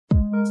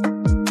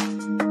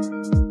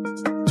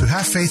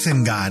have faith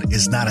in God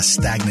is not a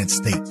stagnant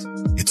state.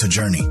 It's a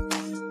journey.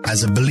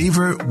 As a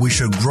believer, we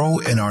should grow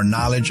in our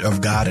knowledge of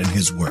God and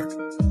His Word.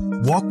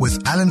 Walk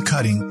with Alan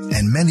Cutting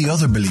and many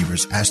other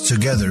believers as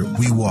together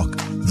we walk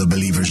the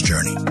believer's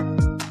journey.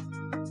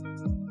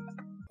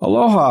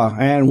 Aloha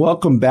and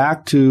welcome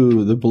back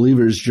to the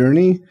believer's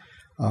journey.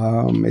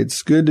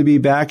 It's good to be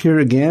back here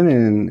again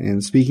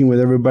and speaking with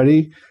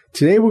everybody.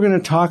 Today we're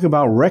going to talk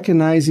about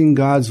recognizing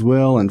God's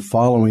will and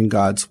following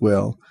God's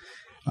will.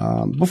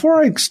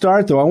 Before I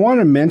start, though, I want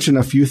to mention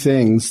a few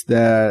things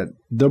that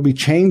there'll be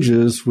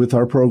changes with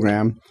our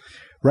program.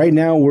 Right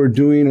now, we're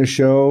doing a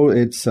show.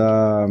 It's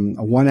a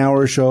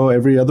 1-hour show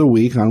every other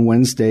week on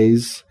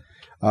Wednesdays,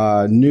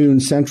 noon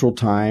Central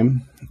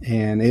Time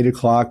and 8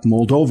 o'clock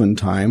Moldovan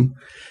time.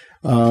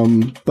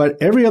 But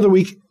every other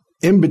week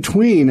in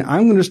between,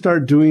 I'm going to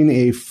start doing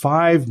a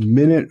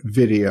 5-minute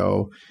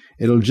video.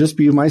 It'll just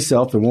be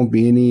myself. There won't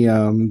be any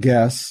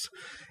guests.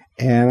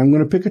 And I'm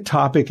going to pick a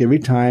topic every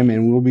time,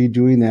 and we'll be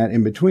doing that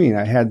in between.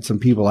 I had some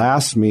people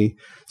ask me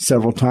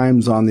several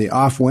times on the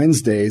off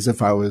Wednesdays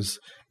if I was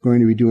going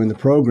to be doing the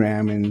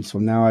program. And so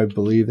now I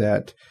believe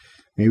that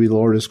maybe the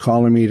Lord is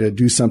calling me to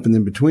do something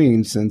in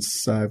between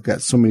since I've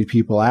got so many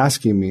people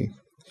asking me.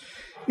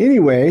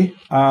 Anyway,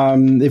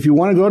 if you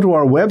want to go to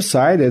our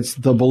website, it's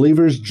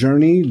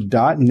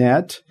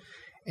thebelieversjourney.net.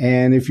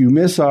 And if you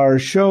miss our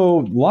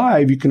show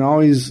live, you can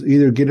always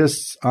either get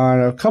us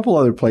on a couple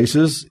other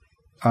places.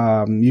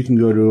 You can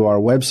go to our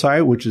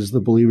website, which is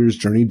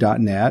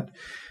thebelieversjourney.net,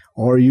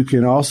 or you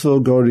can also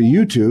go to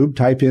YouTube,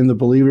 type in The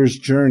Believer's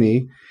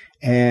Journey,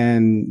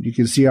 and you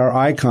can see our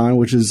icon,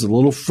 which is a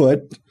little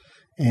foot,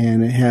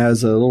 and it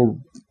has a little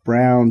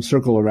brown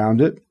circle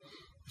around it.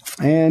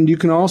 And you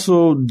can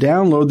also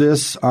download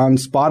this on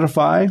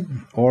Spotify,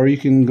 or you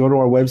can go to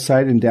our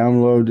website and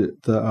download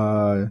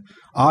the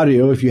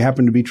audio if you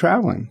happen to be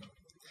traveling.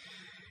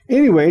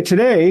 Anyway,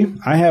 today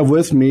I have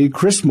with me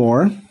Chris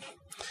Moore.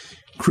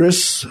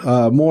 Chris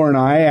Moore and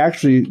I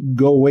actually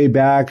go way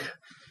back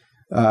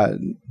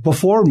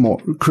before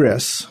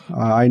Chris.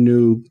 I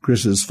knew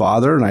Chris's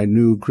father and I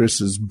knew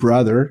Chris's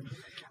brother.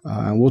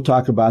 And we'll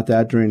talk about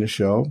that during the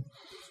show.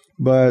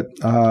 But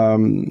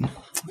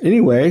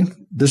anyway,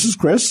 this is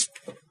Chris.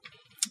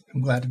 I'm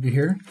glad to be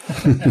here.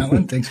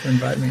 Alan, thanks for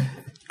inviting me.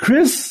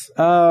 Chris,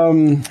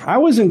 I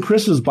was in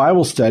Chris's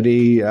Bible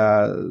study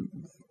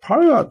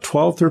probably about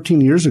 12,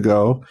 13 years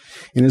ago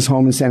in his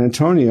home in San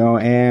Antonio.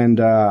 And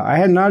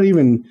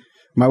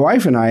my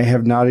wife and I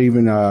have not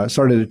even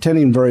started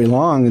attending very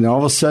long. And all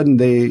of a sudden,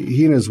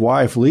 he and his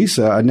wife,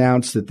 Lisa,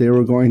 announced that they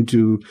were going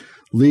to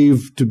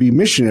leave to be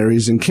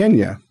missionaries in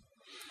Kenya.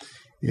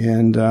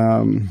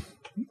 And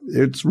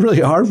it's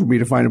really hard for me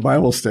to find a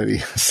Bible study.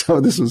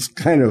 So this was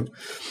kind of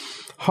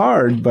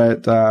hard,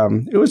 but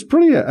it was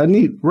pretty a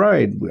neat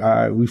ride.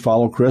 We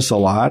follow Chris a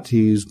lot.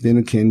 He's been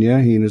in Kenya,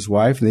 he and his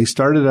wife, and they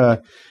started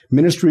a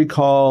ministry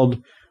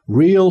called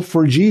Real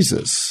for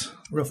Jesus.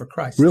 Real for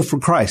Christ. Real for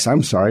Christ.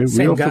 I'm sorry.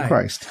 Same Real guy. for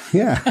Christ.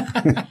 Yeah.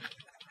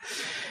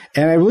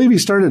 And I believe he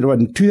started,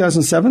 in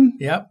 2007?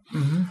 Yep.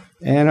 Mm-hmm.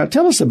 And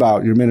tell us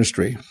about your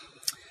ministry.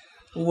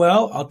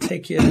 Well, I'll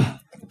take you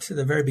to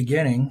the very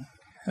beginning.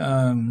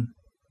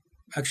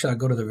 Actually, I'll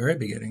go to the very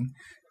beginning.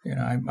 You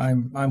know,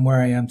 I'm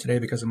where I am today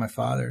because of my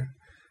father,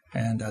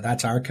 and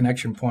that's our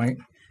connection point.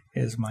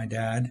 Is my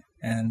dad,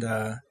 and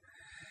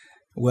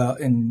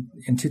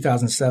in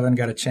 2007,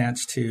 got a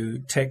chance to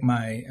take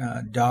my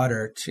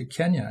daughter to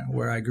Kenya,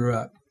 where I grew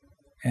up,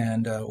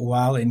 and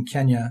while in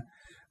Kenya,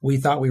 we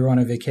thought we were on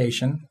a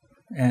vacation,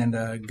 and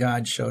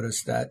God showed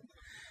us that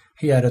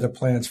He had other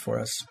plans for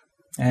us,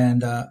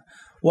 and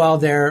while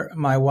there,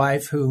 my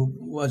wife, who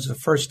was a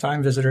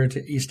first-time visitor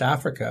to East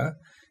Africa,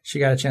 she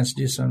got a chance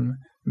to do some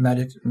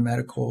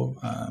medical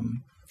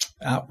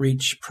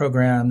outreach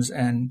programs,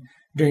 and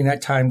during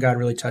that time, God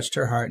really touched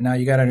her heart. Now,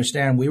 you got to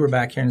understand, we were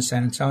back here in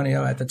San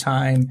Antonio at the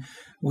time.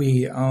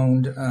 We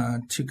owned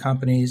 2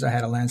 companies. I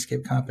had a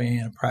landscape company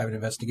and a private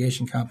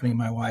investigation company.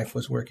 My wife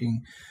was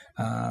working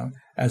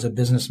as a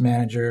business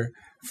manager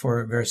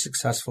for a very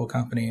successful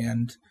company,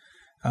 and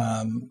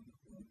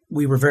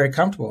we were very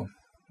comfortable.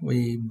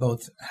 We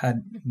both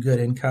had good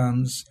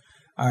incomes.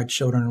 Our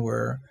children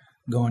were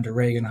going to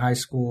Reagan High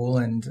School,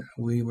 and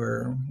we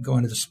were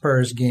going to the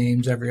Spurs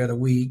games every other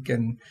week,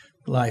 and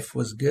life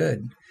was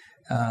good.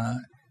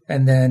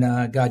 And then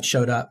God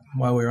showed up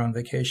while we were on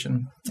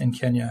vacation in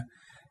Kenya,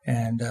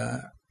 and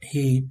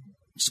He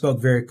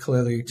spoke very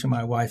clearly to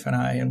my wife and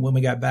I. And when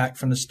we got back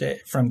from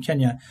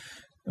Kenya,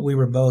 we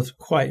were both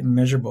quite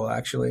miserable,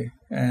 actually.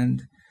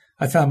 And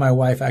I found my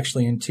wife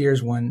actually in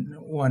tears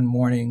one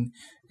morning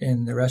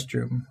in the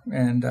restroom,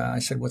 and I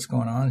said, "What's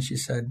going on?" She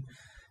said,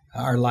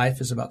 "Our life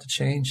is about to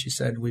change." She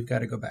said, "We've got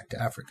to go back to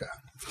Africa."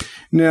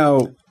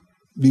 Now,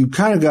 you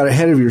kind of got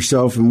ahead of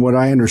yourself in what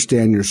I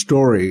understand your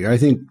story. I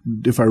think,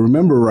 if I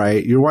remember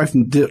right, your wife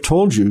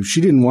told you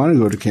she didn't want to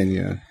go to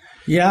Kenya.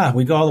 Yeah,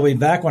 we go all the way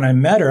back. When I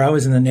met her, I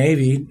was in the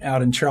Navy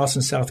out in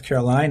Charleston, South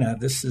Carolina.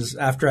 This is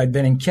after I'd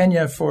been in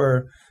Kenya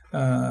for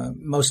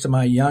most of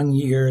my young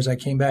years. I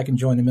came back and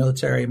joined the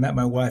military. I met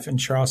my wife in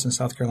Charleston,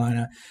 South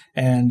Carolina.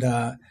 And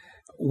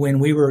when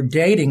we were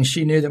dating,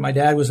 she knew that my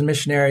dad was a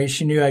missionary.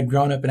 She knew I'd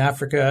grown up in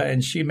Africa,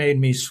 and she made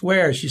me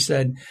swear. She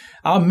said,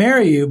 I'll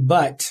marry you,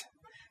 but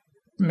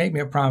make me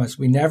a promise.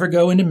 We never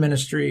go into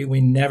ministry.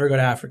 We never go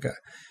to Africa.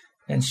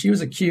 And she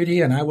was a cutie,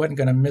 and I wasn't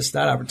going to miss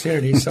that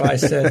opportunity. So I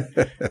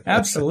said,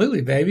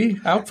 absolutely, baby.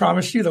 I'll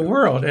promise you the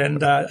world.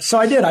 And so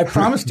I did. I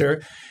promised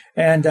her.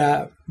 And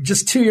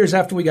just 2 years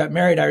after we got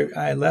married,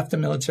 I left the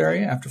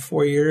military after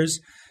 4 years.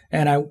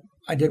 And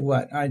I did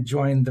what? I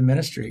joined the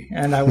ministry.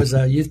 And I was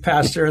a youth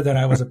pastor. Then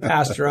I was a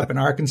pastor up in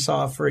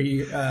Arkansas for a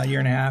year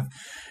and a half.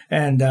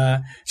 And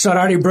so I'd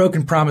already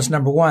broken promise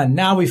number one.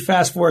 Now we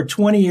fast forward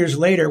 20 years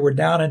later. We're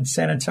down in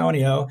San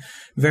Antonio,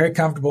 very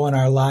comfortable in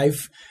our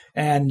life.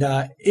 And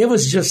it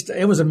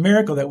was a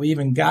miracle that we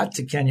even got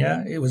to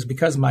Kenya. It was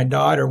because my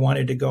daughter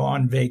wanted to go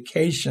on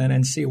vacation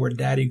and see where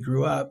Daddy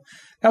grew up.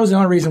 That was the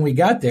only reason we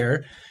got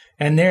there.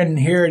 And then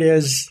here it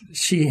is.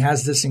 She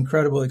has this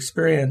incredible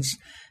experience.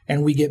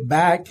 And we get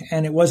back,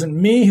 and it wasn't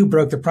me who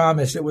broke the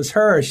promise. It was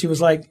her. She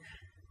was like,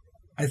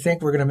 I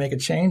think we're going to make a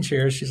change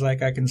here. She's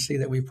like, I can see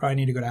that we probably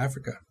need to go to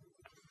Africa.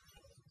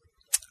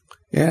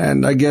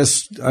 And I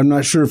guess I'm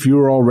not sure if you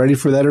were all ready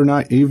for that or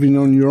not, even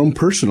on your own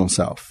personal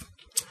self.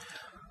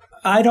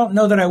 I don't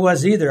know that I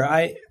was either.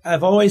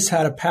 I've always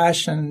had a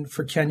passion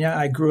for Kenya.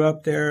 I grew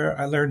up there.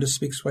 I learned to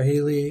speak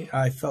Swahili.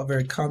 I felt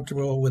very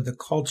comfortable with the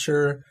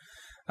culture,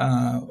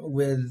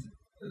 with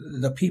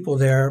the people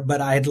there. But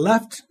I had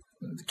left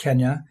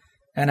Kenya,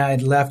 and I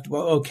had left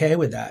okay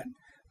with that.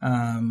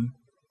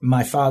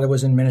 My father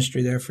was in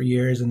ministry there for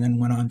years, and then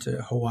went on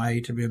to Hawaii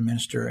to be a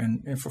minister,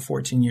 and for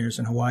 14 years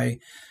in Hawaii.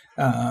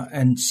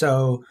 And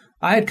so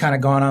I had kind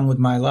of gone on with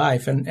my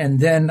life, and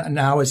then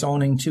now I was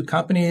owning 2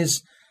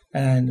 companies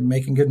and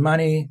making good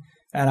money.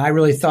 And I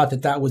really thought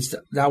that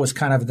was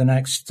kind of the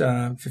next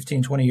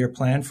 15, 20-year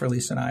plan for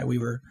Lisa and I. We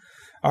were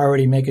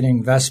already making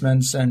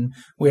investments, and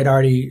we had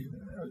already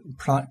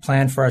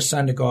planned for our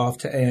son to go off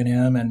to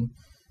A&M,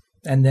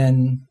 and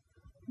then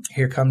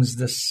here comes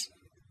this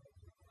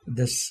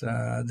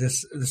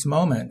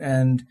moment.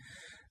 And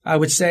I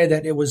would say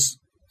that it was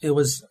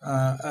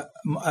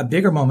a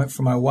bigger moment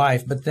for my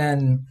wife, but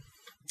then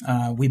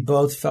we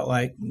both felt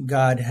like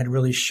God had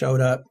really showed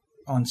up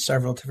on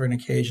several different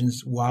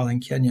occasions while in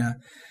Kenya.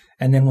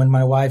 And then when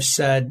my wife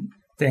said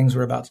things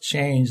were about to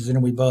change,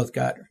 then we both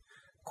got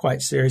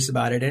quite serious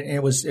about it. And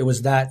it was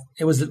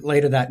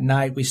later that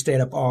night, we stayed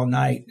up all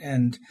night,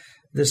 and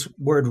this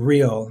word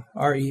real,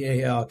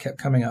 R-E-A-L, kept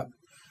coming up.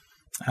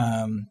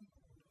 I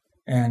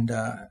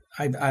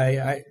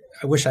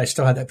wish I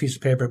still had that piece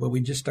of paper, but we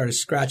just started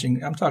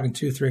scratching. I'm talking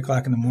 2, 3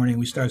 o'clock in the morning.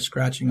 We started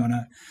scratching on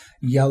a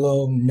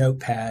yellow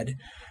notepad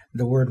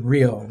the word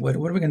real. What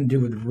are we going to do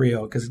with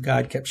real? Because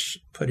God kept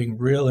putting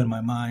real in my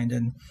mind.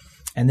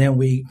 And then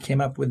we came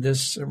up with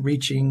this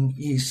Reaching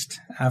East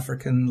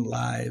African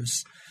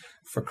Lives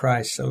for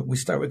Christ. So we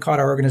called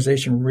our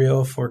organization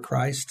Real for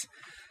Christ.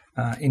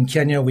 In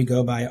Kenya, we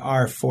go by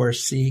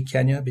R4C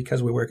Kenya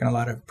because we work in a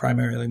lot of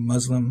primarily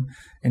Muslim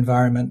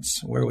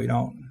environments where we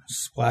don't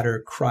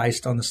splatter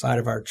Christ on the side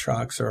of our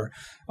trucks or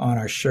on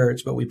our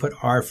shirts, but we put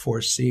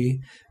R4C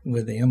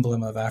with the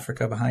emblem of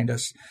Africa behind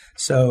us.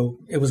 So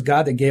it was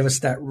God that gave us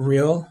that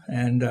real,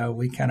 and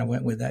we kind of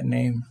went with that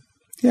name.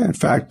 Yeah, in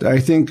fact, I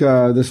think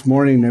this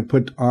morning I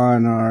put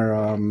on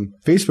our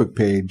Facebook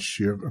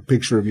page a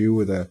picture of you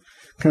with a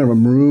kind of a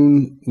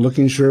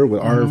maroon-looking shirt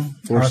with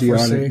R4C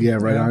on it. Yeah,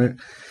 right on it.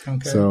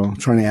 Okay. So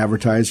trying to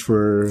advertise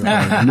for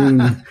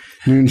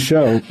noon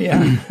show.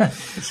 Yeah.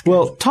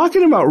 Well,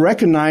 talking about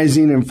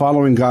recognizing and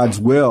following God's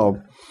will,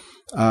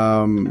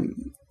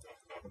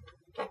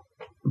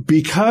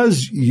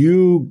 because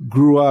you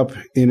grew up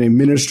in a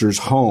minister's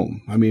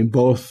home, I mean,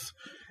 both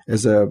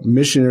as a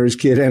missionary's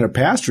kid and a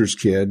pastor's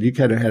kid, you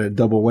kind of had a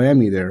double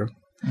whammy there.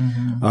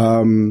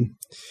 Mm-hmm.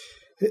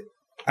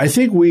 I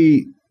think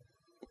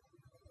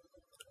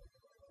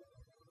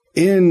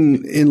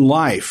in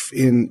life,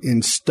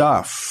 in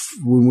stuff,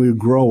 when we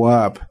grow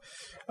up,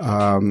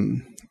 at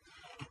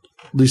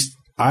least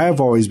I have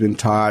always been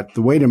taught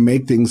the way to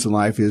make things in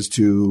life is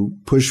to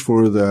push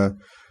for the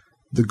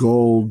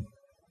gold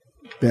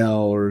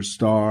bell or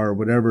star or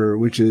whatever,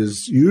 which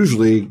is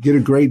usually get a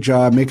great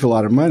job, make a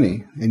lot of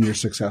money, and you're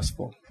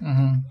successful.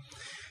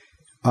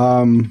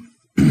 Mm-hmm.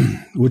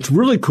 What's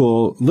really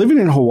cool, living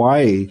in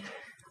Hawaii,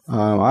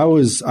 I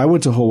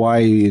went to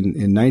Hawaii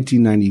in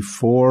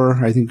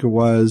 1994, I think it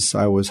was.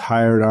 I was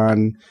hired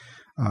on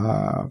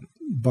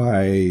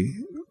by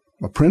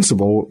a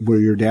principal where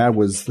your dad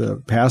was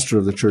the pastor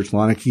of the church,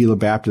 Lanakila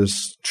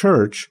Baptist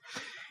Church,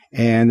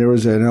 and there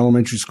was an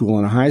elementary school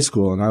and a high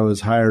school, and I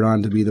was hired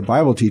on to be the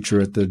Bible teacher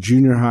at the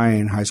junior high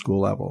and high school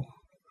level.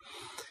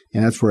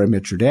 And that's where I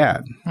met your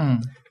dad.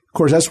 Of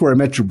course, that's where I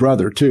met your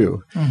brother,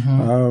 too.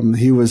 Mm-hmm.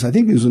 I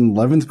think he was in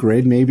 11th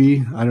grade,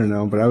 maybe. I don't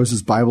know. But I was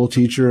his Bible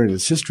teacher and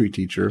his history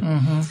teacher.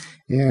 Mm-hmm.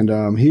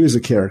 And he was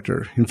a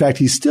character. In fact,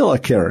 he's still a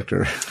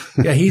character.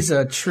 Yeah, he's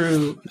a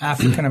true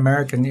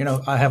African-American. You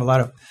know, I have a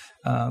lot of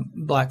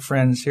black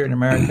friends here in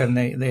America, and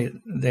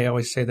they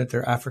always say that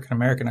they're African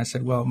American. I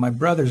said, well, my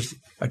brother's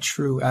a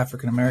true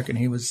African American.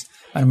 He was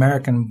an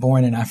American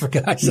born in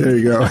Africa. I said, there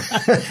you go.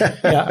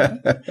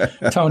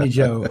 yeah, Tony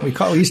Joe. We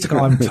used to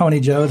call him Tony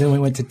Joe. Then we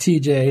went to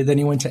TJ. Then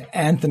he went to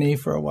Anthony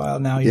for a while.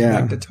 Now he's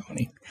back to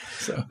Tony.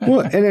 So.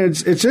 Well, and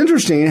it's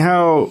interesting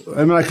how, I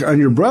mean, like on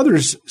your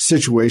brother's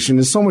situation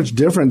is so much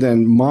different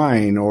than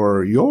mine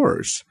or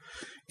yours.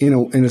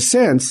 In a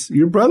sense,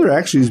 your brother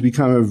actually has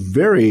become a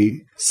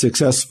very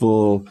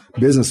successful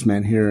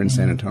businessman here in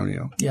San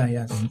Antonio. Yeah,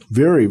 yes.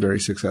 Very, very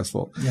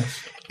successful.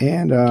 Yes.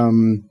 And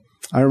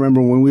I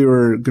remember when we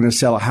were going to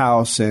sell a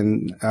house,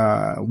 and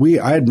I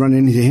had run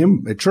into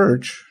him at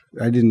church.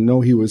 I didn't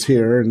know he was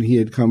here, and he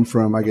had come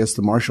from, I guess,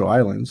 the Marshall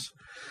Islands.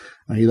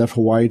 He left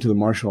Hawaii to the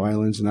Marshall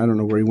Islands, and I don't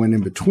know where he went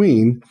in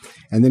between.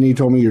 And then he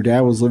told me your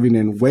dad was living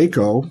in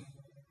Waco.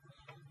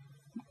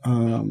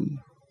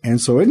 And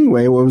so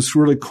anyway, what was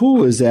really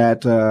cool is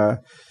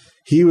that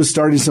he was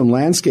starting some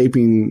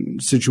landscaping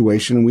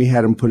situation, and we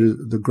had him put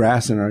the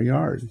grass in our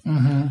yard.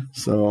 Mm-hmm.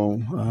 So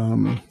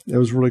it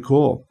was really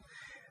cool.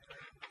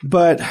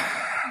 But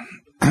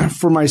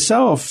for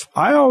myself,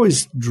 I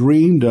always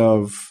dreamed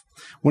of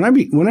when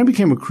I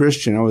became a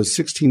Christian, I was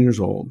 16 years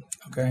old.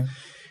 Okay.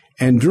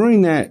 And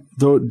during that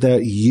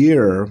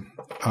year,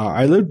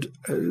 I lived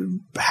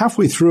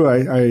halfway through.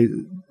 I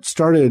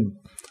started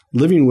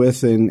living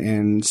with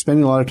and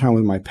spending a lot of time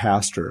with my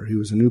pastor. He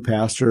was a new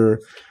pastor.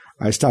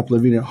 I stopped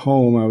living at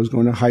home. I was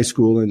going to high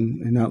school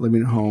and not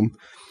living at home.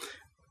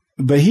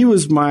 But he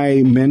was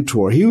my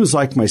mentor. He was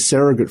like my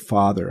surrogate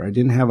father. I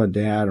didn't have a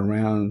dad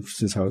around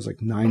since I was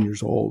like 9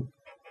 years old.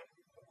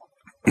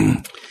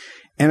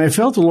 And I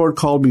felt the Lord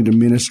called me to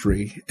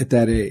ministry at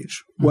that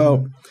age. Mm-hmm.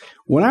 Well,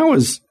 when I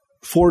was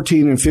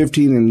 14 and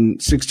 15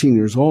 and 16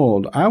 years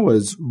old, I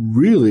was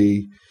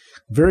really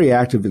very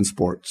active in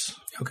sports.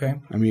 Okay.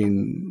 I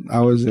mean,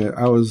 I was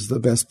the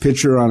best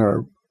pitcher on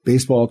our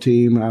baseball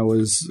team. I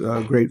was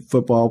a great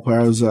football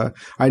player.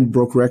 I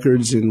broke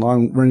records in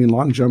running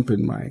long jump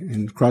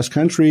in cross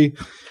country.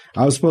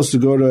 I was supposed to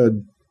go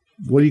to,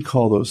 what do you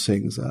call those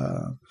things?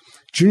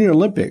 Junior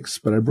Olympics,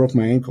 but I broke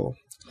my ankle.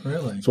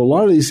 Really? So a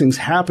lot of these things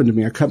happened to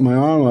me. I cut my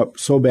arm up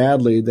so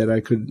badly that I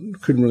couldn't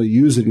really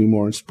use it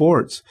anymore in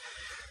sports.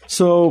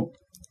 So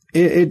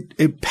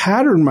it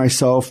patterned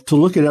myself to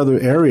look at other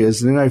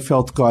areas, and then I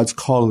felt God's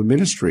call to the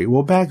ministry.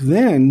 Well, back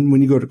then,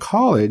 when you go to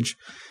college,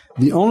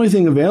 the only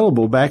thing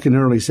available back in the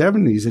early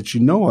 70s that you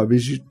know of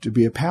is to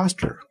be a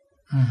pastor.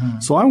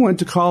 Mm-hmm. So I went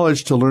to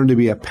college to learn to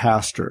be a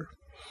pastor.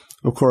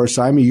 Of course,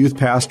 I'm a youth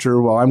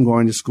pastor while I'm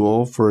going to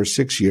school for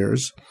 6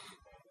 years.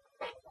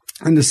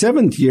 In the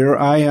seventh year,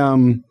 I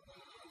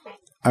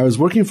was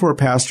working for a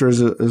pastor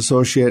as an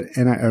associate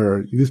or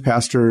a youth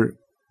pastor.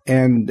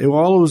 And it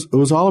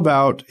was all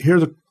about, here are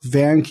the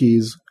van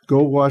keys,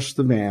 go wash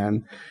the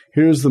van.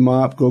 Here's the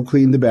mop, go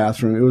clean the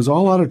bathroom. It was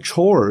all out of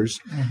chores.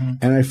 Mm-hmm.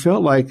 And I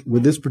felt like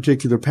with this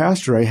particular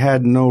pastor, I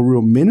had no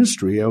real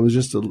ministry. I was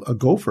just a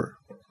gopher.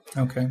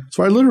 Okay.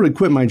 So I literally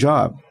quit my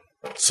job.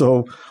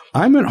 So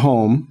I'm at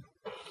home.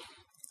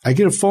 I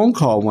get a phone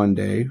call one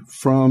day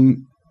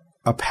from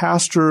a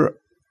pastor,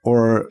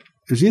 or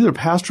it was either a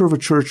pastor of a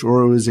church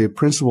or it was a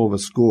principal of a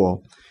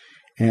school.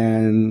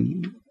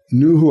 And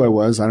knew who I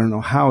was. I don't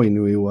know how he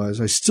knew he was.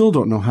 I still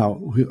don't know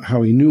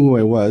how he knew who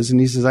I was. And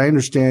he says, I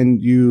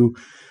understand you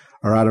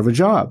are out of a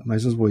job. And I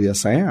says, well,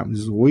 yes, I am. He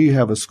says, well, you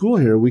have a school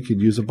here. We could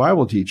use a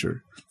Bible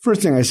teacher.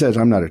 First thing I said,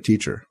 I'm not a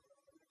teacher.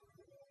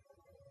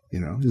 He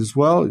says,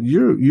 well,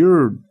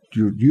 you're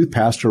youth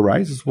pastor, right?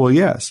 He says, well,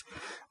 yes,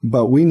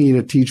 but we need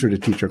a teacher to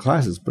teach our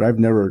classes. But I've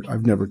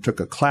never took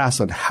a class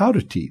on how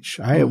to teach.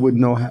 I would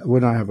not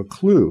have a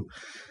clue.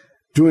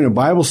 Doing a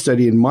Bible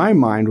study in my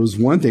mind was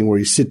one thing where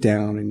you sit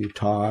down and you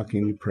talk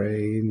and you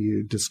pray and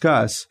you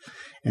discuss,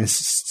 and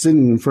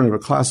sitting in front of a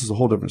class is a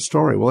whole different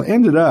story. Well, it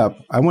ended up,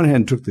 I went ahead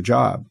and took the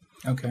job.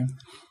 Okay.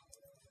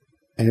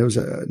 And it was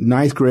a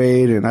ninth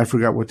grade, and I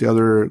forgot what the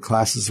other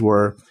classes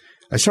were.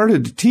 I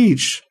started to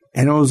teach,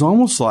 and it was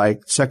almost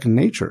like second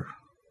nature.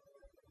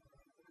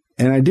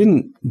 And I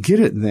didn't get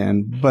it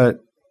then, but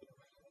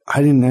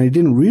I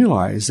didn't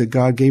realize that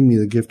God gave me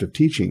the gift of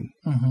teaching.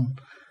 Mm-hmm.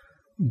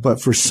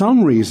 But for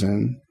some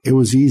reason, it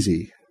was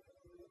easy.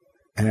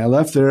 And I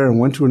left there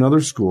and went to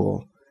another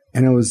school,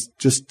 and it was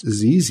just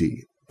as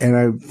easy. And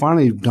it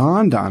finally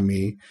dawned on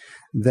me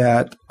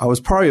that I was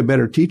probably a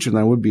better teacher than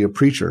I would be a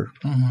preacher.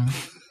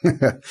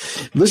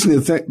 Mm-hmm.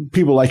 Listening to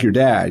people like your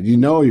dad, you're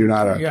not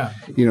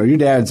your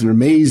dad's an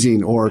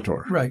amazing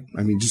orator. Right.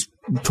 I mean, just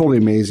totally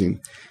amazing.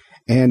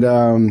 And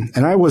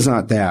I was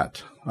not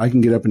that. I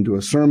can get up and do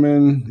a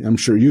sermon. I'm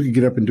sure you could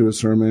get up and do a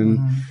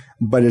sermon,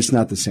 but it's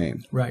not the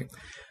same. Right.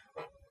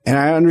 And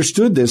I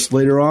understood this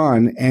later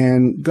on,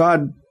 and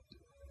God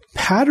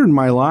patterned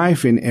my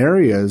life in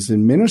areas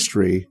in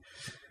ministry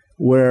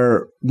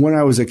where when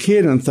I was a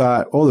kid and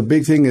thought, oh, the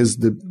big thing is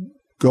to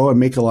go and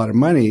make a lot of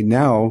money.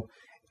 Now,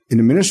 in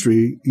the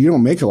ministry, you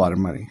don't make a lot of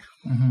money.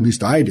 Mm-hmm. At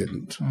least I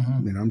didn't.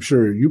 Mm-hmm. I'm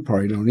sure you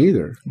probably don't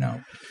either.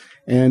 No.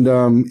 And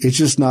it's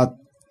just not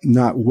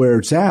not where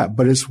it's at,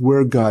 but it's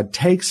where God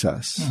takes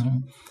us. Mm-hmm.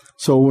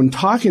 So when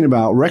talking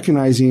about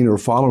recognizing or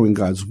following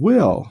God's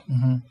will,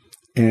 mm-hmm.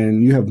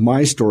 and you have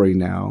my story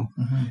now,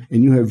 mm-hmm.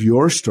 and you have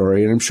your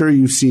story, and I'm sure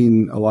you've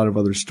seen a lot of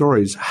other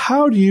stories,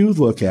 how do you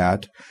look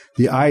at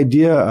the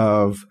idea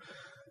of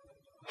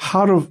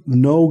how to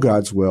know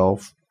God's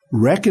will,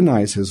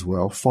 recognize His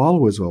will,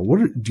 follow His will?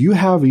 Do you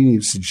have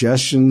any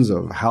suggestions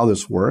of how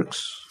this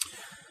works?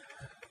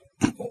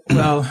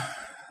 Well,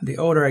 the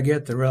older I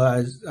get,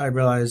 I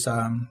realize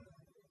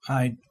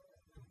I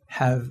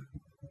have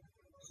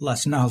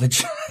less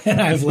knowledge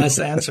and I have less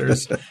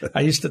answers.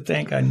 I used to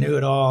think I knew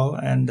it all,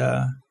 and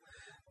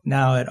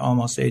now at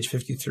almost age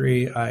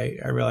 53,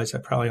 I realize I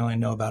probably only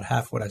know about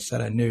half what I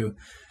said I knew.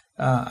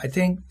 I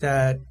think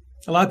that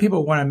a lot of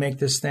people want to make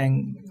this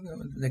thing,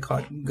 they call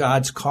it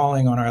God's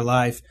calling on our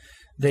life.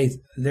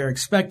 They're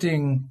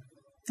expecting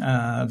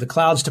the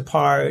clouds to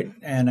part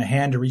and a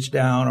hand to reach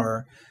down,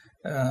 or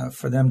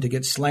for them to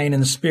get slain in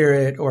the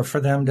spirit, or for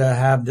them to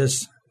have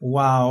this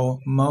wow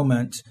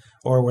moment,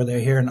 or where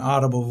they hear an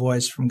audible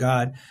voice from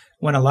God.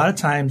 When a lot of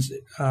times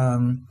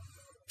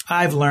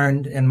I've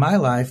learned in my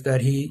life that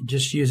He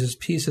just uses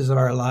pieces of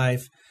our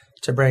life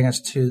to bring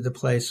us to the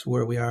place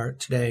where we are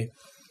today.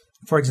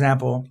 For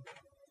example,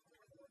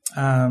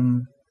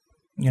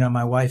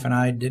 my wife and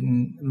I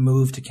didn't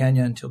move to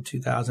Kenya until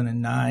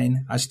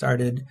 2009. I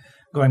started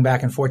going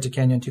back and forth to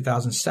Kenya in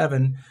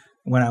 2007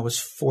 when I was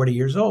 40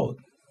 years old.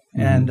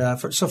 Mm-hmm. And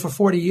for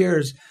 40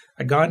 years,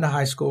 I'd gone to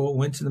high school,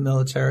 went to the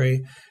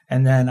military,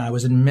 and then I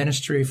was in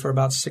ministry for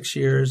about 6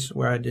 years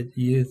where I did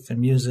youth and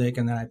music,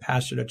 and then I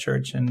pastored a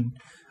church in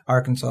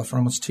Arkansas for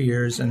almost 2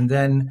 years. And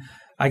then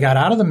I got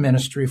out of the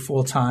ministry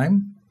full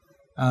time,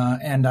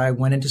 and I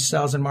went into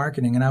sales and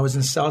marketing. And I was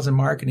in sales and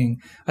marketing.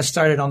 I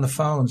started on the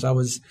phones. I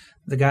was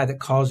the guy that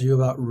calls you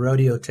about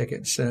rodeo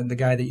tickets and the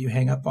guy that you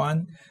hang up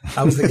on.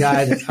 I was the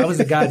guy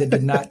that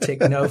did not take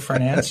no for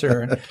an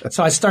answer.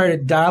 So I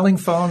started dialing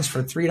phones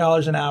for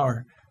 $3 an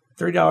hour.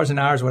 $3 an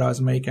hour is what I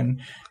was making.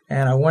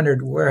 And I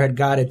wondered where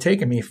God had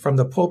taken me from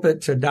the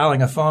pulpit to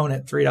dialing a phone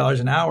at $3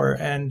 an hour.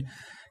 And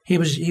he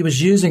was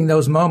using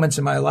those moments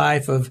in my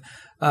life of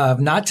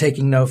not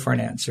taking no for an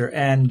answer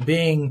and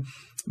being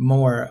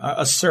more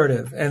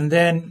assertive. And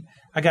then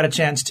I got a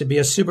chance to be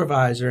a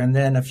supervisor, and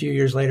then a few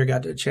years later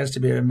got a chance to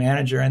be a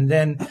manager. And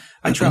then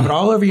I traveled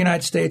all over the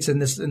United States in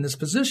this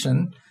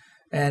position,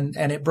 and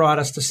it brought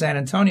us to San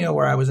Antonio,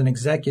 where I was an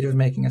executive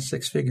making a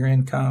 6-figure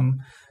income,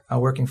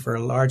 working for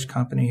a large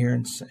company here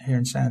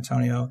in San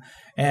Antonio.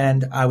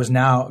 And I was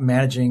now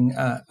managing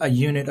a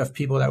unit of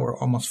people that were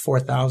almost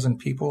 4,000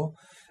 people.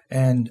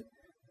 And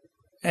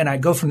I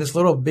go from this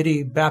little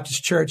bitty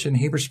Baptist church in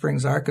Heber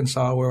Springs,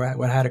 Arkansas, where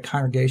I had a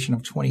congregation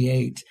of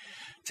 28,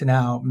 to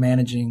now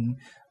managing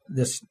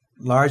this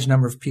large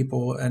number of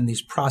people and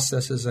these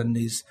processes and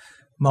these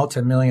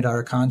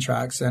multi-million-dollar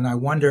contracts. And I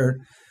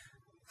wondered,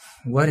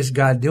 what is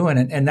God doing?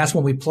 And that's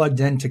when we plugged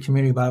into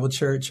Community Bible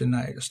Church, and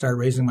I started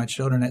raising my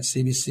children at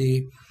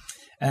CBC.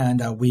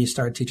 And we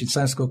started teaching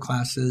Sunday school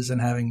classes and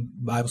having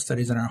Bible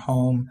studies in our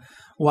home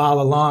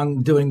while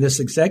along doing this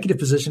executive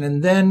position.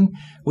 And then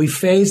we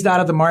phased out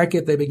of the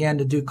market. They began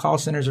to do call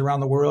centers around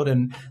the world,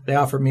 and they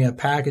offered me a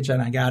package,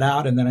 and I got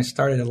out. And then I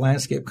started a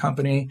landscape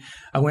company.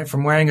 I went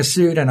from wearing a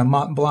suit and a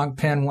Mont Blanc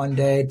pen one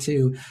day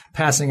to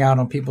passing out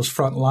on people's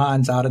front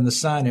lawns out in the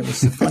sun. It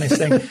was the funniest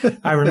thing.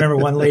 I remember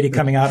one lady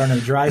coming out on her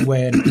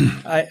driveway,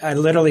 and I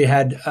literally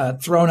had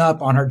thrown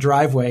up on her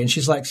driveway. And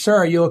she's like, "Sir,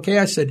 are you okay?"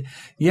 I said,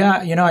 "Yeah,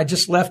 I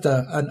just left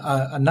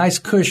a nice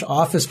cush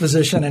office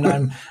position,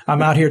 and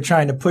I'm out here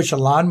trying to push a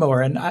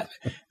lawnmower." And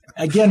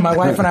again, my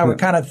wife and I were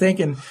kind of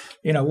thinking,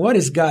 what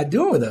is God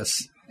doing with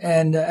us?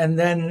 And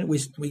then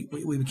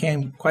we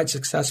became quite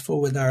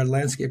successful with our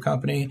landscape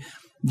company.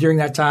 During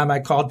that time, I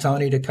called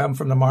Tony to come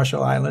from the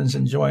Marshall Islands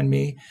and join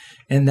me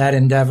in that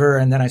endeavor.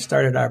 And then I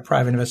started our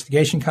private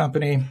investigation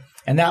company,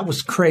 and that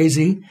was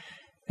crazy.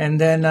 And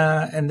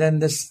then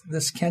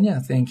this Kenya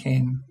thing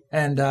came.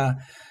 And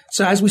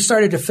so as we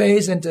started to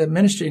phase into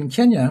ministry in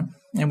Kenya,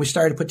 and we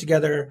started to put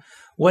together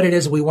what it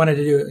is we wanted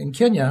to do in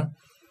Kenya,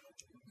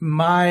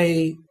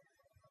 my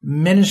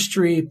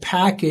ministry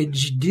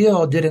package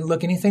deal didn't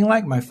look anything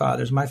like my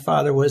father's. My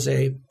father was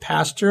a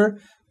pastor,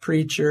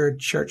 preacher,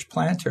 church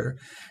planter,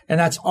 and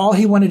that's all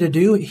he wanted to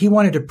do. He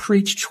wanted to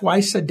preach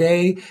twice a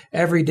day,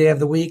 every day of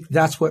the week.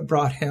 That's what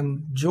brought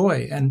him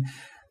joy. And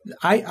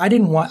I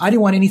didn't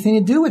want anything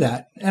to do with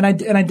that. And I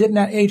didn't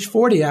at age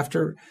 40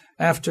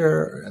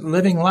 after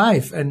living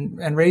life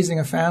and raising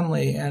a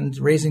family and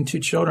raising 2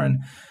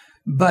 children.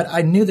 But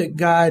I knew that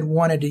God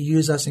wanted to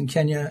use us in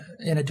Kenya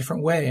in a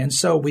different way. And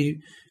so we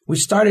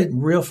started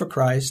Real for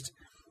Christ,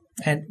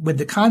 and with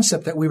the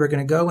concept that we were going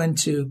to go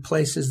into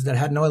places that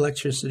had no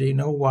electricity,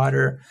 no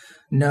water,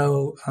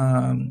 no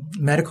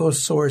medical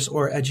source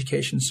or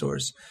education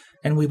source.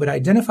 And we would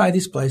identify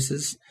these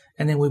places,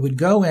 and then we would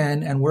go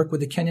in and work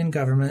with the Kenyan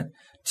government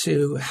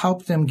to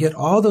help them get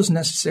all those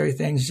necessary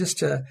things just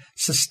to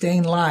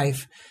sustain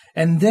life.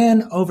 And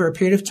then over a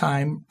period of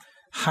time,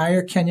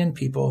 hire Kenyan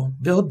people,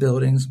 build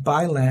buildings,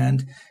 buy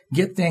land,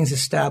 get things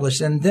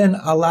established, and then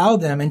allow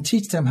them and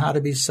teach them how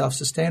to be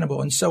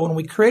self-sustainable. And so when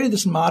we created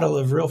this model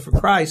of Real for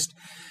Christ,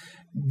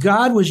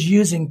 God was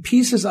using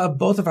pieces of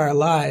both of our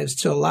lives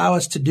to allow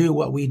us to do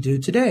what we do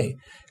today.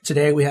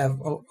 Today we have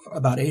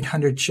about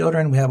 800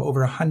 children. We have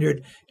over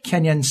 100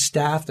 Kenyan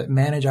staff that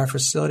manage our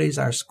facilities,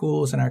 our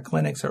schools, and our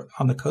clinics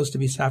on the coast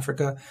of East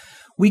Africa.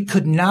 We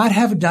could not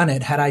have done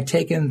it had I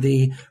taken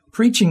the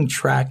preaching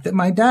track that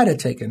my dad had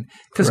taken,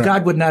 because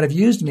God would not have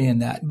used me in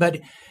that. But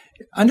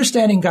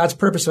understanding God's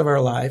purpose of our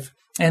life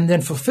and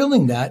then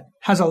fulfilling that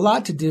has a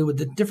lot to do with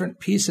the different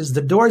pieces,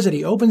 the doors that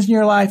he opens in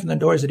your life and the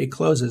doors that he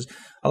closes.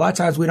 A lot of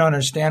times we don't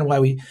understand why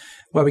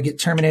we get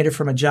terminated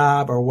from a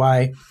job, or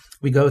why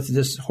we go through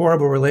this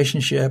horrible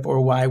relationship,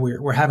 or why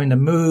we're having to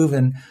move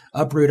and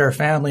uproot our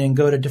family and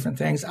go to different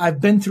things.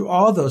 I've been through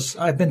all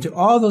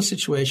those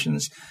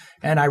situations.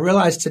 And I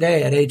realized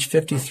today at age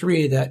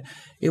 53 that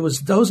it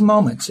was those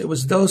moments, it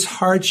was those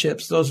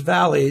hardships, those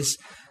valleys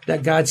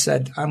that God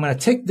said, I'm going to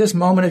take this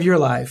moment of your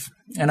life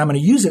and I'm going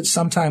to use it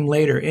sometime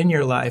later in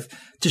your life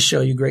to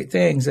show you great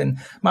things. And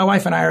my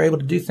wife and I are able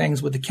to do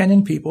things with the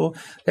Kenyan people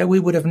that we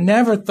would have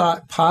never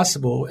thought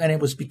possible. And it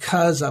was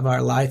because of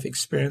our life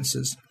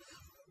experiences.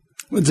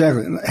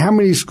 Exactly. How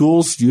many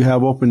schools do you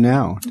have open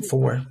now?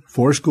 4.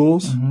 4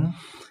 schools? Mm-hmm.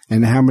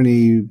 And how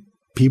many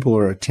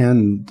people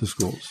attend the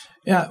schools?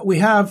 Yeah, we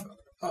have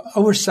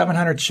over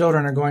 700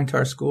 children are going to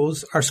our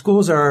schools. Our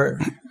schools are,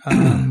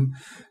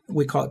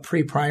 we call it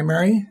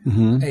pre-primary,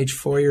 age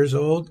 4 years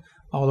old,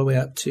 all the way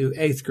up to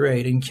 8th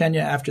grade. In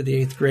Kenya, after the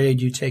 8th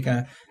grade, you take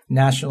a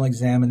national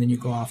exam and then you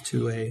go off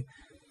to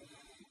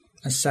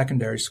a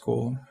secondary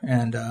school.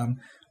 And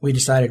we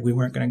decided we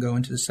weren't going to go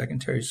into the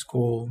secondary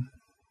school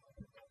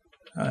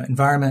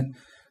environment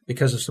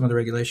because of some of the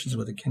regulations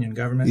with the Kenyan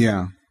government.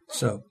 Yeah.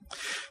 So,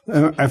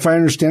 if I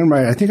understand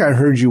right, I think I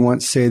heard you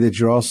once say that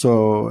you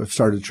also have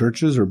started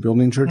churches or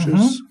building churches.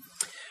 Mm-hmm.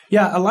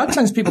 Yeah, a lot of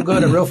times people go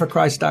to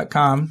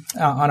realforchrist.com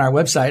on our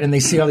website and they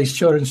see all these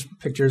children's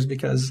pictures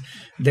because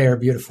they're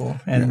beautiful.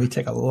 And we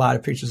take a lot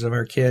of pictures of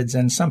our kids.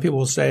 And some people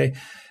will say,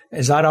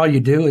 is that all you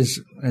do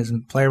is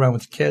play around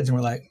with the kids? And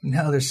we're like,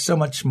 no, there's so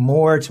much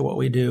more to what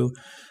we do.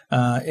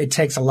 It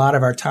takes a lot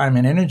of our time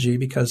and energy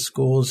because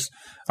schools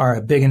are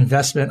a big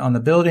investment on the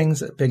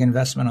buildings, a big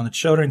investment on the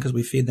children because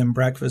we feed them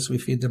breakfast, we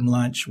feed them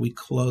lunch, we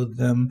clothe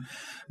them.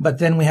 But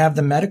then we have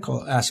the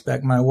medical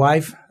aspect. My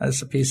wife,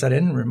 that's a piece I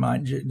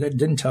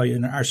didn't tell you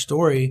in our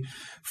story.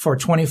 For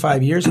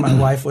 25 years, my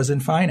wife was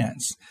in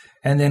finance.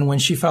 And then when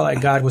she felt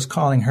like God was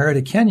calling her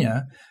to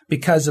Kenya,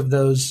 because of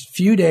those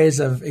few days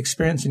of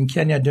experience in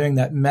Kenya doing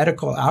that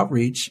medical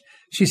outreach,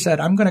 she said,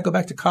 I'm going to go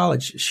back to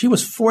college. She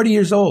was 40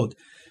 years old.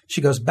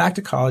 She goes back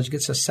to college,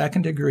 gets a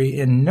second degree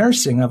in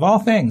nursing, of all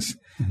things,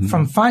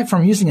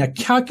 from using a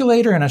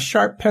calculator and a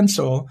sharp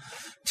pencil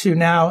to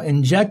now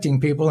injecting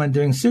people and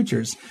doing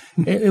sutures.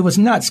 It was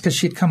nuts because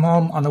she'd come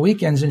home on the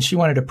weekends and she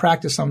wanted to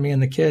practice on me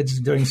and the kids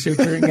doing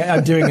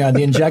suturing, doing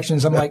the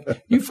injections. I'm like,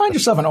 you find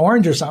yourself an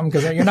orange or something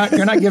because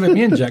you're not giving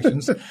me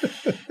injections.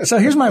 So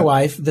here's my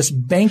wife, this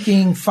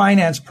banking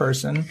finance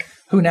person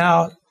who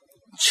now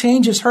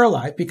changes her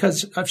life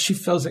because she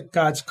feels that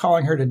God's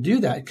calling her to do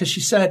that. Because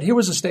she said, here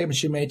was a statement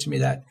she made to me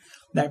that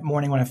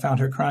morning when I found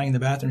her crying in the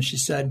bathroom. She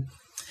said,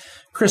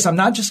 Chris, I'm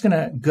not just going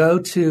to go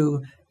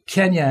to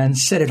Kenya and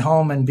sit at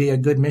home and be a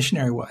good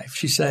missionary wife.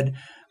 She said,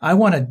 I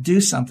want to do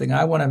something.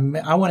 I want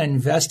to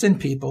invest in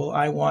people.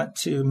 I want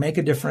to make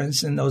a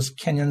difference in those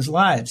Kenyans'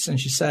 lives. And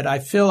she said, I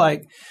feel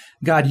like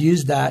God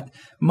used that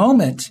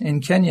moment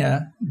in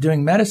Kenya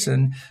doing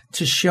medicine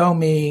to show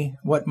me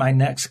what my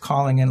next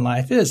calling in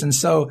life is. And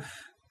so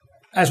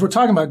as we're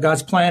talking about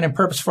God's plan and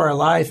purpose for our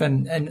life,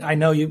 and I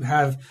know you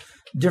have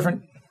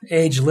different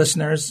age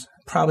listeners,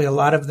 probably a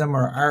lot of them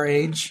are our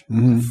age,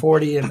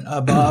 40 and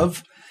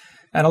above.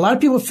 And a lot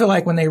of people feel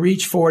like when they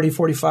reach 40,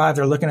 45,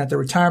 they're looking at their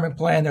retirement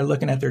plan, they're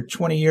looking at their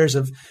 20 years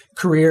of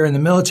career in the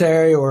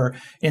military or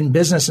in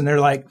business, and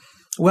they're like,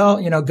 well,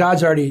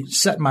 God's already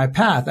set my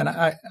path. And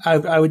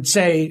I would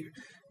say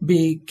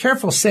be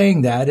careful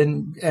saying that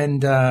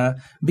and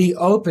be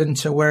open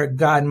to where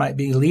God might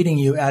be leading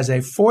you as a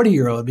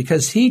 40-year-old,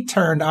 because he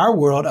turned our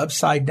world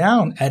upside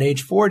down at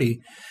age 40.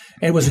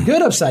 It was a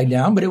good upside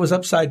down, but it was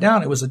upside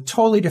down. It was a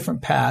totally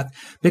different path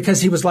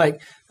because he was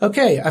like,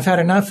 okay, I've had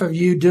enough of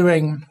you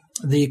doing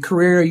the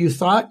career you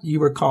thought you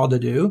were called to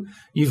do.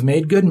 You've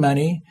made good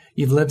money.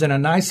 You've lived in a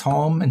nice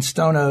home in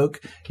Stone Oak.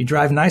 You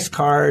drive nice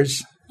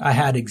cars. I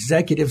had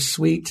executive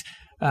suite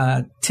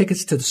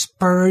tickets to the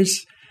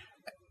Spurs.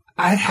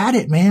 I had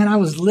it, man. I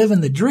was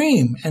living the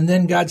dream. And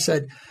then God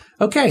said,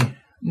 okay,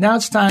 now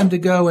it's time to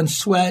go and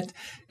sweat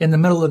in the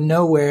middle of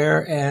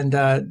nowhere and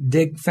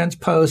dig fence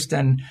posts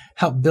and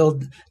help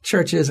build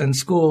churches and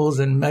schools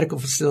and medical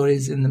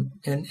facilities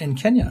in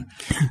Kenya.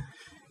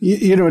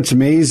 What's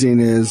amazing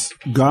is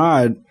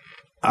God,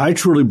 I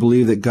truly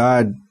believe that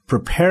God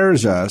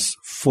prepares us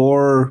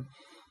for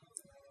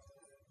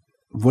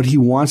what he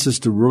wants us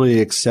to really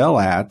excel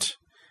at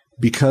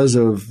because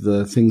of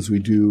the things we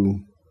do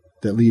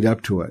that lead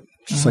up to it.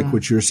 just like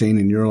what you're saying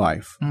in your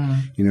life.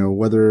 You know,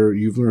 whether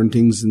you've learned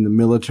things in the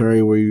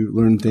military, where you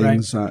learn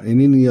things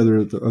in any other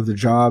of the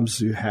jobs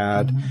you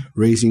had,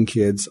 raising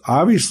kids.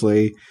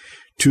 Obviously,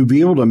 to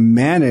be able to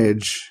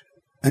manage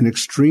an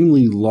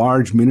extremely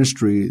large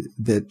ministry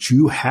that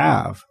you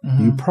have,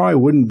 you probably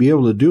wouldn't be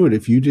able to do it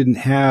if you didn't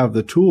have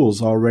the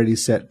tools already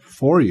set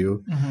for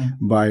you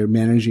by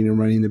managing and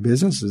running the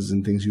businesses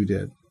and things you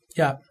did.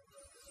 Yeah.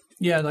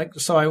 Yeah.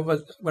 What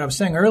I was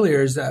saying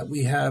earlier is that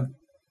we have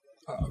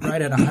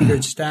right at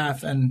 100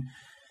 staff, and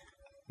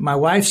my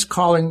wife's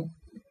calling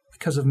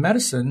because of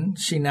medicine.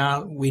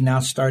 We now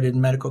started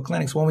medical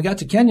clinics. When we got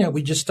to Kenya,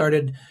 we just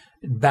started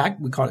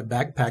we call it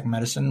backpack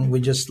medicine.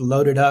 We just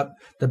loaded up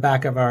the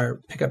back of our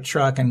pickup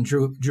truck and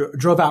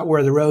drove out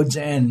where the roads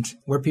end,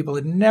 where people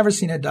had never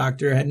seen a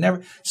doctor,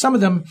 some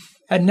of them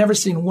had never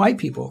seen white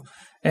people.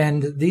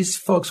 And these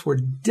folks were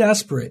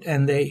desperate,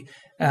 and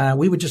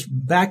we would just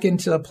back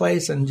into a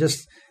place and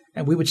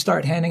we would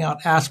start handing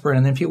out aspirin,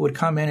 and then people would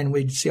come in and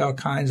we'd see all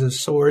kinds of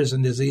sores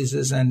and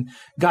diseases. And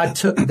God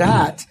took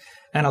that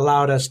and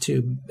allowed us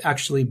to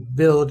actually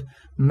build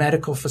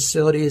medical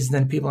facilities.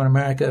 Then people in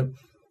America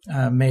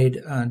made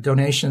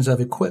donations of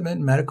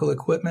equipment, medical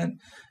equipment.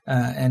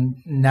 And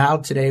now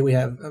today we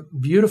have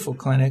beautiful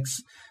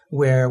clinics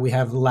where we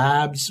have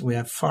labs, we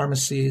have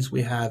pharmacies,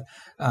 we have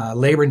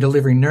labor and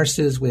delivery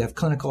nurses, we have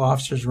clinical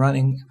officers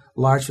running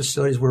large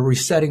facilities. We're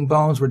resetting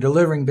bones, we're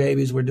delivering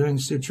babies, we're doing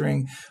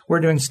suturing, we're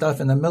doing stuff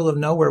in the middle of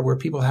nowhere where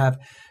people have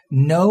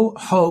no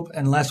hope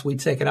unless we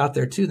take it out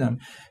there to them.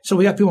 So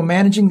we have people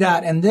managing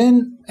that. And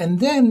then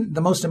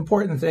the most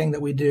important thing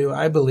that we do,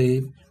 I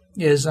believe,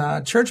 is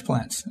church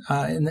plants.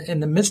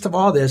 In the midst of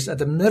all this, at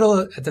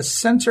the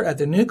center, at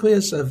the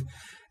nucleus of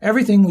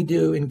everything we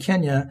do in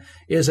Kenya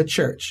is a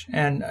church.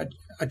 And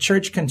a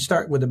church can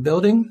start with a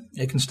building.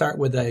 It can start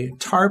with a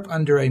tarp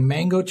under a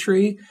mango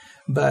tree.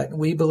 But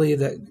we believe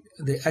that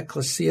the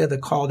ecclesia, the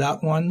called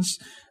out ones,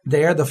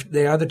 they are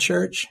the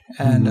church.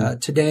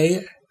 And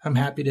today, I'm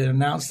happy to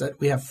announce that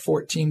we have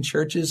 14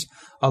 churches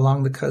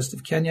along the coast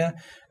of Kenya.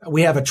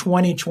 We have a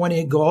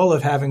 2020 goal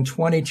of having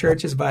 20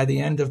 churches by the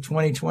end of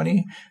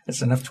 2020.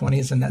 That's enough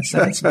 20s in that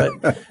sense.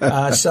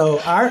 But so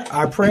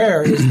our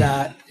prayer is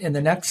that in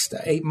the next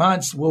 8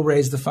 months, we'll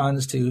raise the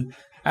funds to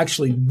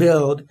actually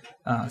build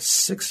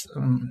six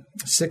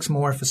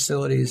more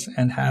facilities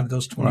and have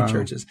those 20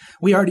 churches.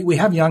 We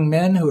have young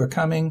men who are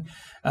coming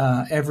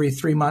every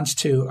 3 months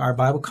to our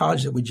Bible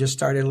college that we just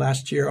started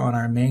last year on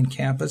our main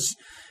campus.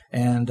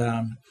 And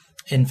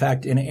in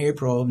fact, in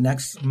April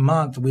next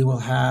month, we will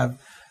have,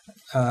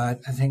 I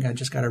think I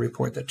just got a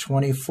report that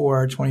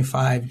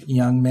 25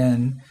 young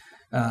men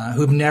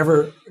who've many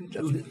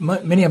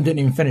of them didn't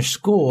even finish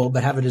school,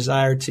 but have a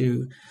desire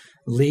to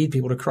lead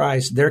people to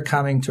Christ. They're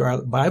coming to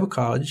our Bible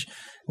college.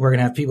 We're going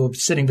to have people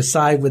sitting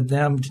beside with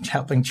them,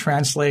 helping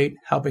translate,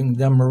 helping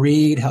them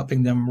read,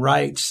 helping them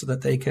write so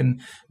that they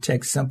can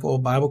take simple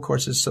Bible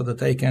courses so that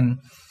they can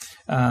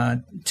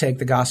take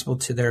the gospel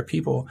to their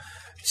people.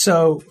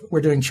 So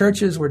we're doing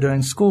churches, we're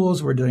doing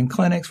schools, we're doing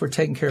clinics, we're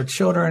taking care of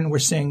children. We're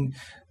seeing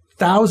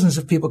thousands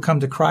of people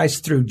come to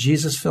Christ through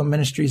Jesus Film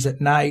Ministries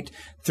at night,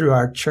 through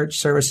our church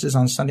services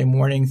on Sunday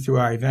morning, through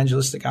our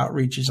evangelistic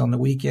outreaches on the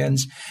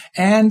weekends.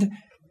 And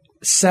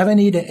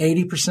 70 to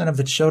 80% of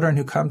the children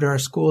who come to our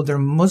school, they're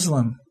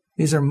Muslim.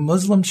 These are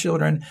Muslim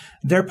children.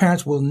 Their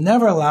parents will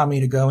never allow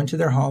me to go into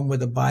their home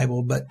with a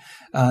Bible, but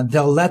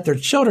they'll let their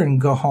children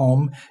go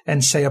home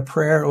and say a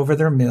prayer over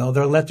their meal.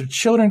 They'll let their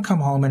children come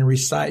home and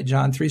recite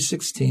John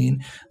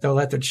 3:16. They'll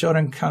let their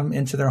children come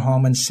into their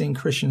home and sing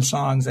Christian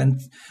songs.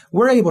 And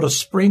we're able to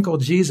sprinkle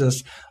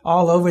Jesus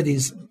all over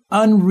these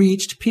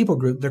unreached people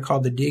group. They're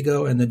called the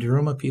Digo and the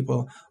Duruma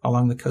people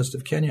along the coast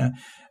of Kenya.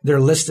 They're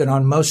listed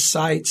on most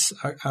sites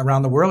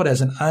around the world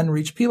as an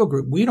unreached people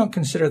group. We don't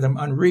consider them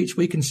unreached.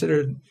 We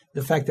consider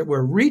the fact that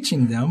we're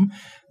reaching them.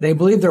 They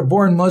believe they're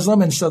born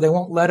Muslim, and so they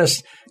won't let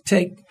us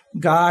take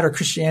God or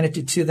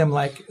Christianity to them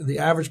like the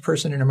average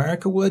person in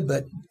America would.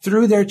 But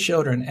through their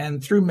children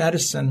and through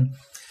medicine,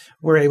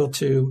 we're able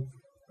to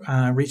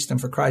reach them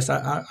for Christ.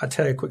 I'll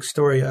tell you a quick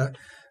story.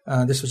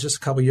 This was just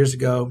a couple years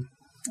ago.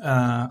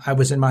 I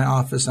was in my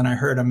office and I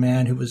heard a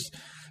man who was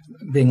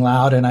being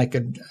loud, and I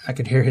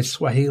could hear his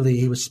Swahili.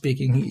 He was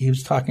speaking. He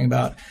was talking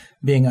about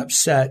being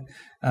upset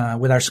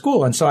with our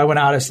school. And so I went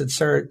out. I said,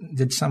 "Sir,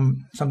 did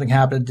something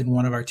happen? Did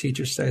one of our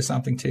teachers say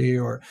something to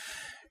you?" Or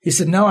he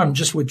said, "No, I'm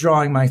just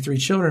withdrawing my 3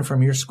 children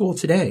from your school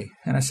today."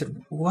 And I said,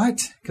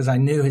 "What?" Because I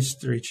knew his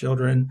 3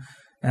 children.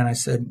 And I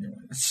said,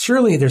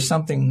 "Surely there's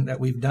something that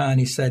we've done."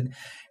 He said,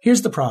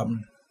 "Here's the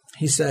problem."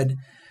 He said,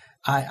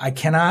 I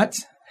cannot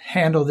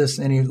handle this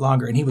any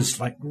longer. And he was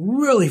like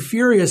really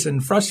furious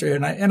and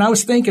frustrated. And I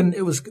was thinking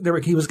he was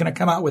going to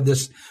come out with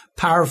this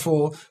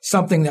powerful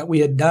something that we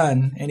had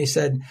done. And he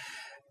said,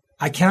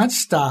 "I cannot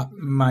stop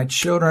my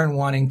children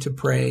wanting to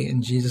pray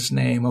in Jesus'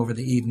 name over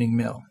the evening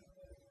meal."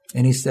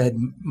 And he said,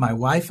 "My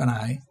wife and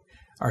I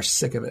are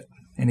sick of it."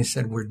 And he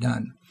said, "We're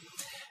done."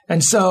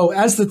 And so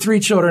as the 3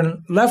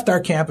 children left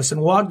our campus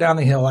and walked down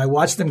the hill, I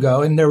watched them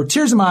go. And there were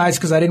tears in my eyes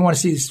because I didn't want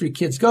to see these 3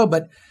 kids go.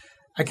 But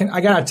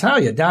I got to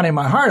tell you, down in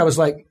my heart, I was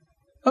like,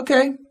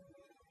 okay,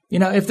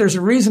 if there's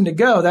a reason to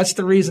go, that's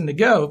the reason to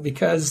go,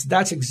 because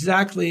that's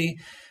exactly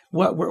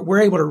what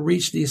we're able to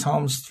reach these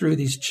homes through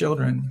these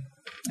children.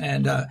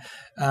 And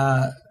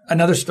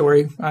another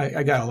story,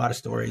 I got a lot of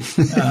stories.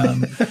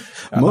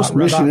 Most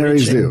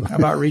missionaries do.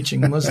 About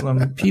reaching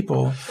Muslim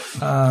people.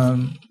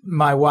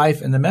 My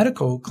wife in the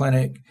medical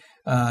clinic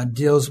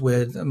deals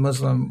with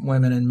Muslim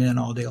women and men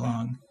all day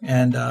long.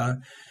 And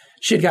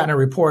she had gotten a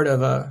report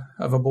of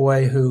a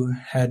boy who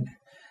had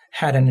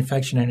an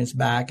infection in his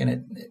back,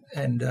 and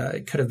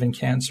it could have been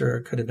cancer, or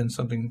it could have been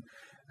something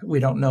we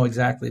don't know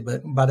exactly.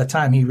 But by the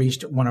time he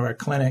reached one of our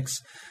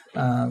clinics,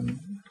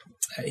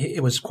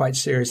 it was quite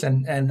serious.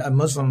 And a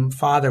Muslim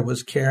father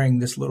was carrying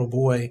this little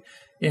boy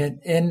in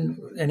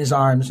his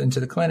arms into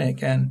the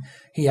clinic, and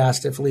he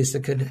asked if Lisa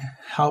could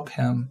help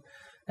him.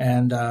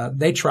 And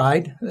they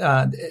tried.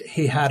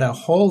 He had a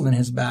hole in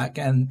his back,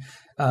 and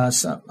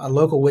a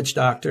local witch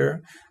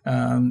doctor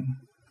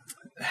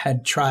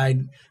had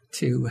tried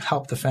to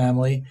help the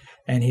family,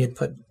 and he had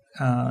put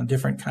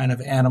different kind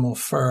of animal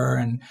fur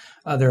and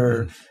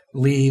other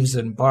leaves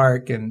and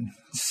bark and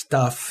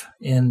stuff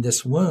in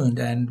this wound.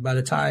 And by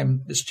the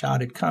time this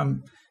child had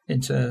come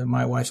into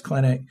my wife's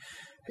clinic,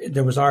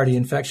 there was already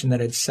infection that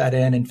had set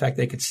in. In fact,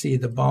 they could see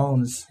the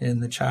bones in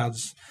the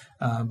child's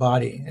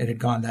body. It had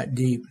gone that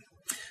deep.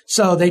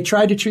 So they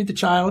tried to treat the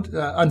child.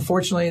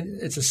 Unfortunately,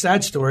 it's a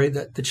sad story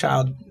that the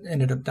child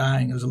ended up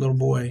dying. It was a little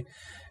boy.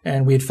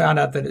 And we had found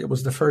out that it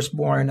was the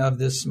firstborn of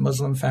this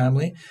Muslim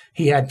family.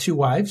 He had 2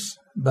 wives,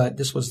 but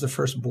this was the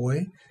first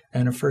boy.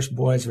 And a first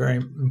boy is very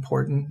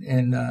important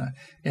in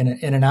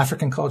an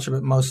African culture,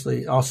 but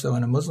mostly also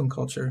in a Muslim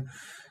culture.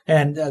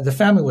 And the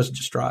family was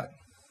distraught.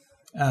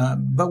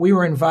 But we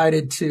were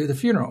invited to the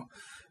funeral,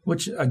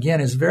 which,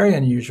 again, is very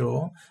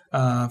unusual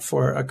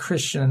for a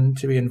Christian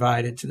to be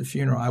invited to the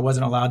funeral. I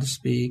wasn't allowed to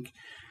speak.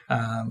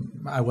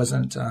 I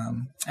wasn't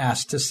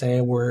asked to say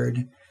a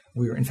word.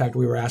 We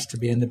were asked to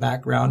be in the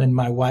background, and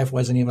my wife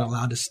wasn't even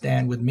allowed to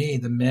stand with me.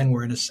 The men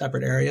were in a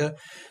separate area.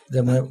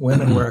 The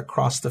women were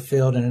across the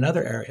field in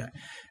another area.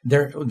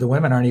 The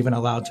women aren't even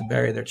allowed to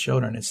bury their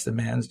children. It's the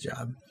man's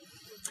job.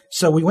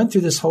 So we went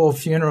through this whole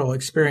funeral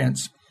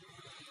experience,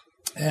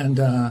 and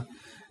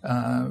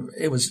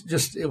it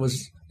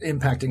was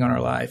impacting on our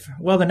life.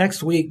 Well, the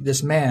next week,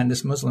 this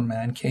Muslim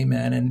man came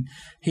in, and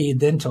he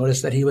then told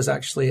us that he was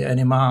actually an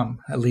imam,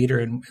 a leader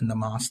in the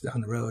mosque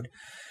down the road.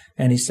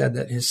 And he said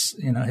that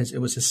it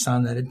was his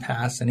son that had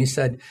passed. And he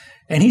said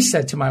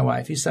to my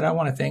wife, he said, I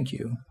want to thank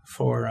you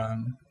for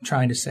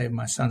trying to save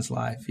my son's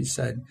life. He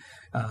said,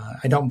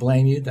 I don't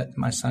blame you that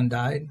my son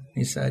died.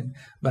 He said,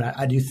 but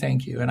I do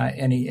thank you.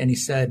 And he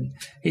said,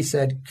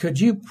 could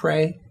you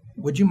pray?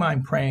 Would you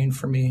mind praying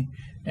for me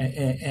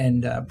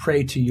and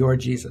pray to your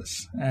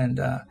Jesus? And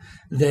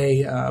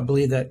they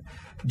believe that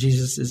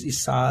Jesus is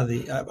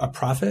Isa, a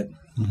prophet.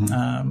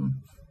 Mm-hmm.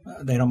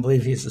 They don't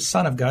believe he's the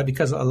son of God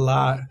because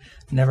Allah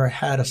never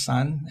had a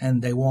son,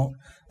 and they won't.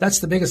 That's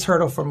the biggest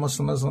hurdle for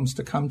Muslims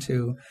to come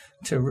to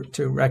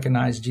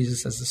recognize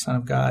Jesus as the Son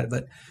of God.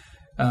 But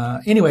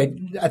anyway,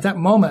 at that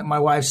moment, my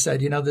wife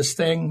said,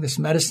 this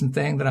medicine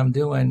thing that I'm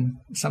doing,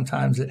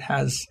 sometimes it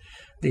has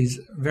these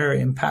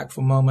very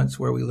impactful moments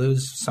where we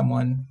lose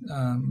someone,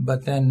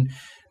 but then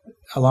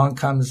along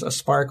comes a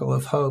sparkle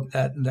of hope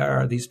that there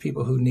are these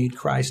people who need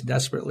Christ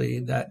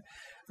desperately, that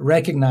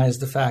recognize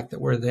the fact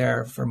that we're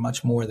there for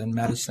much more than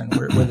medicine.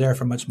 We're there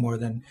for much more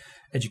than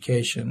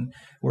education.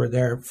 We're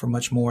there for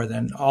much more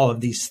than all of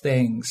these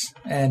things.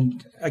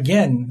 And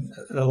again,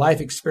 the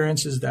life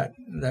experiences that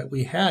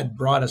we had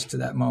brought us to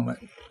that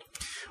moment.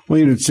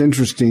 Well, it's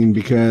interesting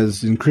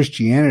because in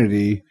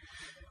Christianity,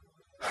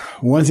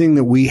 one thing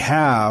that we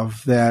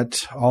have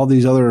that all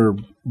these other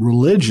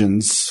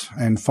religions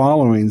and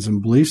followings and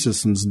belief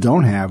systems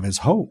don't have is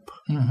hope.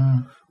 Mm-hmm.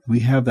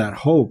 We have that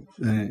hope,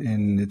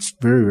 and it's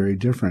very, very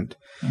different.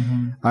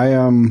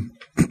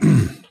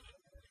 Mm-hmm.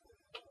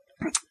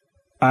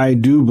 I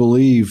do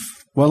believe.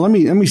 Well, let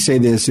me say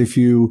this: if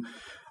you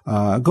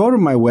go to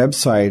my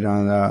website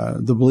on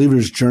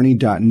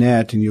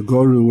thebelieversjourney.net, and you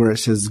go to where it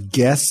says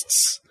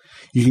guests,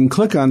 you can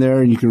click on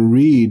there and you can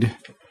read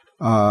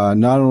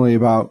not only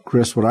about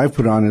Chris, what I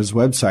put on his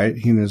website,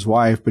 he and his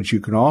wife, but you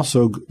can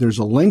also, there's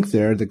a link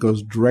there that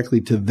goes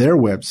directly to their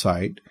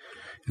website.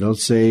 It'll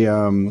say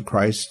Real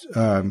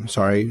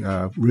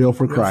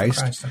for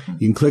Christ.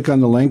 You can click on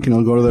the link and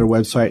it'll go to their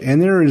website.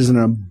 And there is an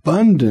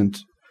abundant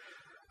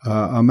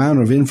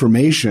amount of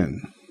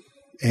information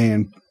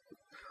and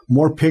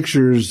more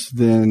pictures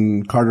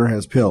than Carter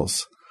has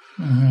pills.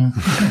 Mm-hmm.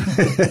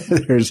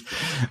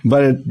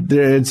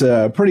 It's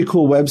a pretty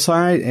cool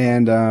website.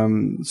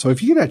 And so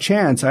if you get a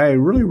chance, I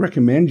really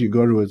recommend you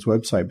go to his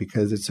website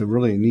because it's a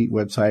really neat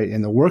website.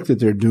 And the work that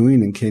they're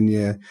doing in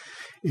Kenya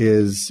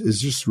is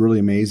just really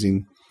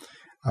amazing.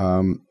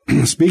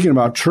 Speaking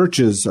about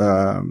churches,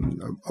 a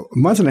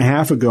month and a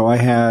half ago, I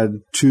had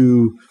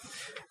two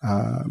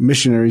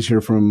missionaries here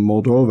from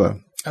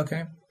Moldova.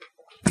 Okay.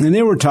 And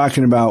they were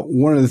talking about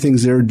one of the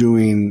things they're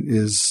doing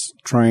is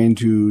trying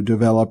to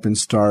develop and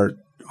start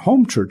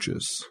home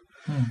churches.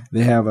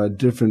 They have a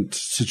different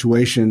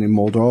situation in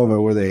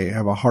Moldova where they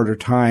have a harder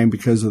time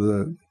because of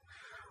the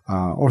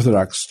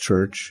Orthodox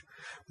Church,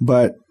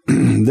 but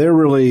they're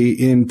really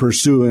in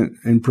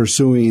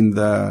pursuing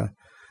the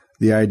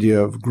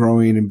idea of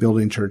growing and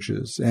building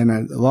churches. And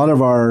a lot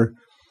of our,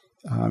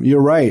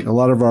 you're right, a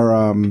lot of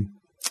our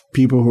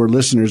people who are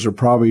listeners are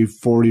probably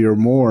 40 or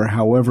more.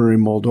 However,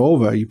 in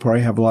Moldova, you probably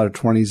have a lot of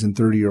 20s and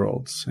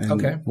 30-year-olds.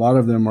 And a lot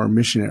of them are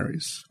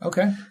missionaries.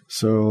 Okay.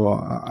 So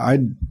I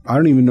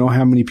don't even know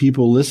how many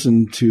people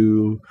listen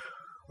to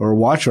or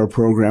watch our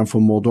program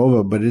from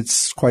Moldova, but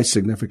it's quite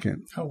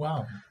significant. Oh,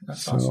 wow.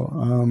 That's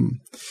awesome.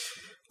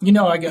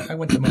 I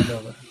went to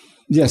Moldova.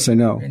 Yes, I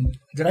know. And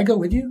did I go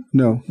with you?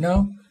 No.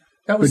 No?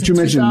 That was in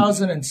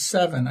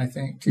 2007, I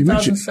think.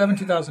 2007,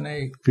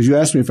 2008. Because you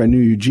asked me if I knew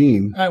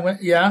Eugene. I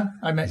went. Yeah,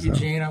 I met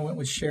Eugene. I went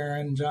with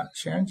Sharon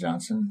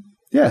Johnson.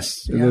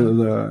 Yes, yeah.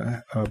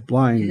 the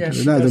blind. Yeah,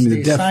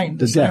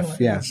 the deaf.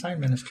 Yeah, the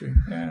sign ministry.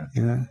 Yeah.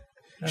 Yeah.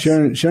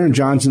 Sharon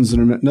Johnson's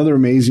another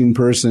amazing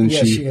person.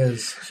 Yes, she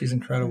is. She's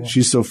incredible.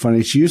 She's so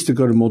funny. She used to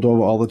go to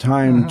Moldova all the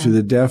time to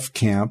the deaf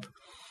camp.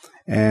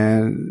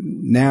 And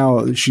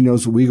now she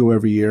knows that we go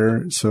every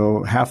year.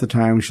 So half the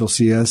time she'll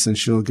see us and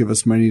she'll give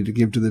us money to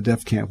give to the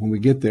deaf camp when we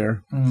get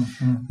there.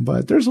 Mm-hmm.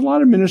 But there's a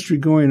lot of ministry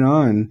going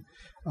on.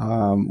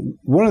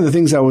 One of the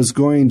things I was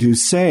going to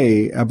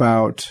say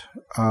about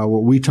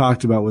what we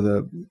talked about with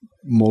the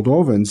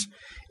Moldovans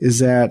is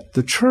that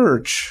the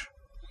church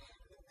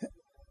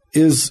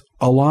is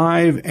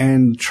alive,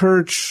 and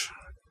church,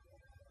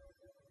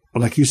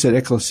 like you said,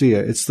 ecclesia,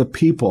 it's the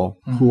people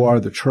who are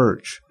the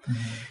church.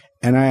 Mm-hmm.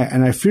 And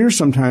I fear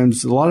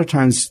sometimes, a lot of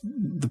times,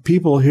 the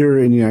people here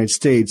in the United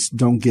States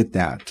don't get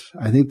that.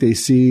 I think they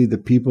see the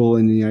people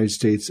in the United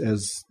States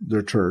as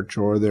their church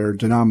or their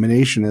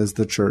denomination as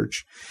the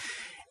church.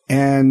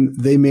 And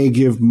they may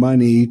give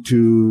money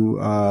to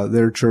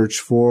their church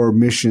for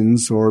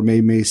missions, or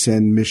may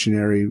send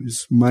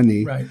missionaries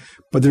money. Right.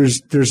 But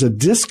there's a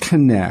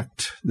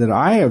disconnect that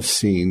I have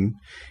seen,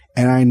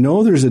 and I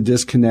know there's a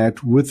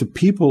disconnect with the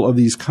people of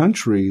these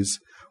countries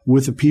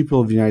with the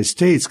people of the United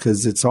States,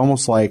 because it's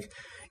almost like,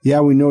 yeah,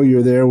 we know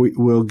you're there.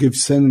 We'll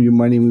send you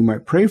money. We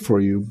might pray for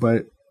you,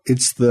 but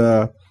it's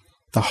the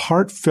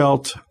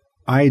heartfelt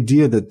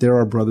idea that there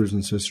are brothers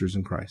and sisters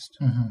in Christ.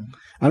 Mm-hmm.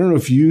 I don't know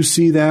if you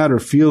see that or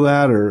feel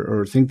that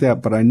or think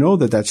that, but I know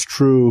that that's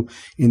true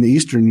in the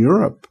Eastern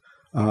Europe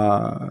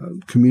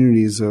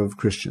communities of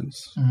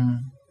Christians. Mm-hmm.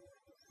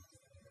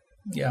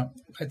 Yeah,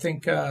 I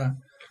think I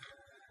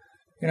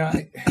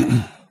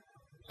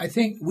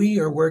think we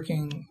are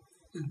working.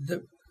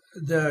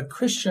 The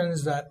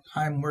Christians that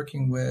I'm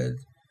working with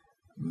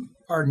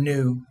are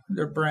new.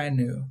 They're brand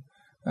new.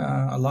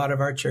 A lot of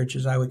our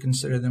churches, I would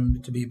consider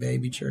them to be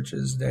baby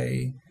churches.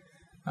 They're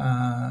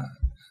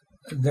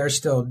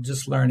still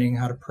just learning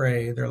how to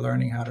pray. They're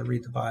learning how to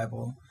read the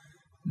Bible.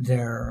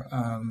 They're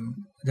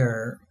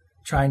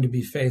trying to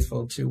be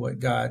faithful to what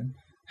God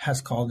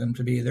has called them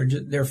to be.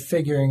 They're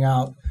figuring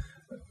out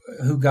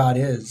who God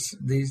is.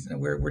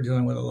 We're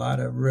dealing with a lot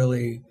of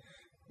really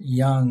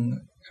young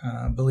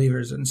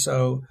believers, and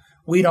so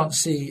we don't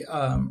see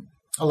a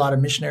lot of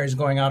missionaries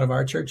going out of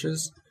our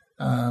churches.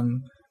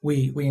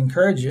 We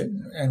encourage it,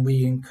 and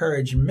we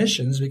encourage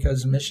missions,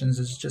 because missions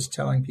is just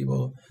telling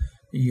people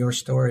your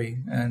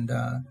story, and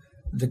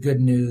the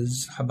good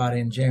news,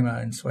 habari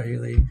njema in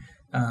Swahili,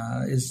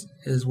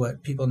 is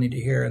what people need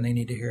to hear, and they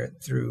need to hear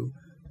it through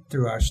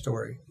our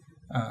story.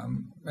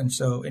 And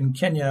so in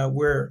Kenya,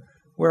 we're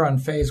on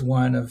phase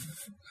 1 of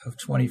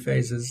 20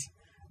 phases.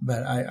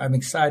 But I'm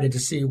excited to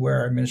see where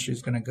our ministry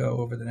is going to go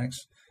over the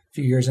next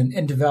few years, and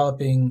in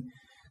developing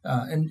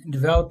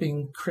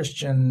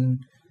Christian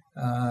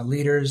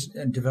leaders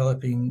and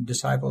developing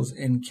disciples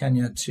in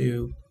Kenya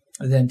to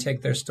then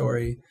take their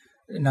story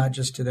not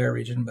just to their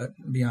region but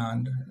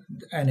beyond,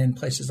 and in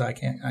places I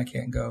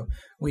can't go.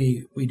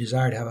 We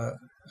desire to have a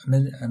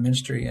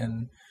ministry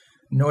in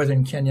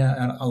northern Kenya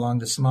and along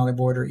the Somali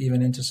border,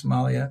 even into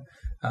Somalia.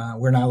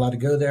 We're not allowed to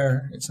go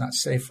there. It's not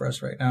safe for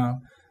us right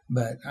now.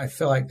 But I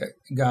feel like that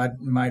God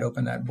might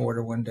open that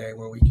border one day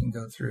where we can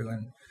go through,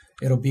 and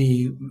it'll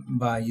be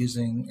by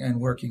using and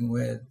working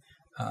with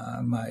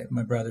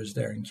my brothers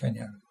there in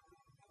Kenya.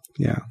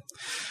 Yeah.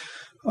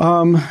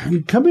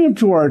 Coming up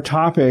to our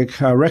topic,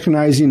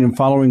 recognizing and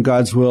following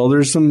God's will,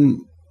 there's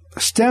some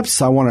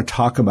steps I want to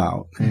talk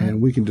about,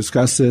 and we can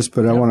discuss this,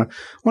 but I want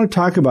to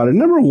talk about it.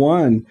 Number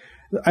one,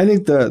 I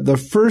think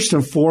the first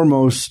and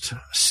foremost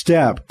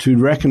step to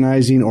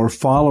recognizing or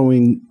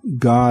following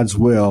God's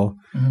will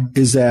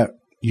is that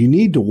you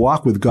need to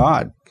walk with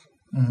God.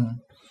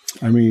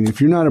 I mean,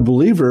 if you're not a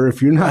believer,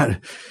 if you're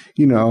not,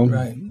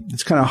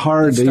 it's kind of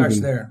hard. It starts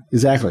there.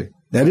 Exactly.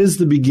 That is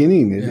the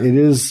beginning. It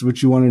is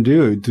what you want to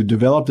do. To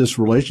develop this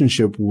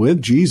relationship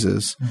with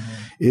Jesus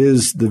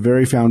is the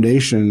very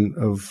foundation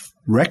of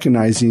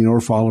recognizing or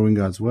following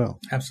God's will.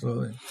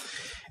 Absolutely.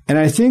 And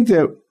I think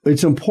that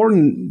it's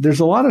important. There's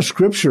a lot of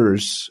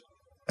scriptures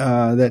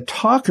that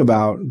talk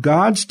about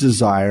God's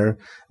desire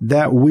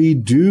that we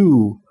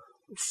do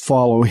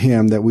follow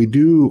him, that we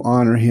do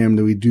honor him,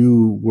 that we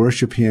do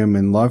worship him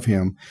and love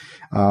him.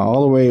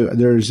 All the way,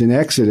 there's in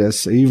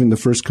Exodus, even the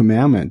first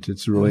commandment.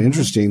 It's really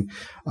interesting.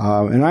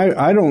 And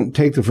I don't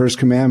take the first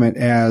commandment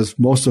as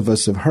most of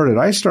us have heard it.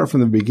 I start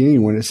from the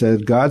beginning when it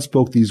says, God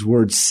spoke these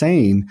words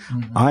saying,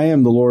 I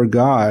am the Lord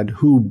God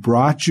who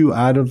brought you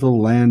out of the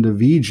land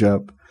of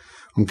Egypt,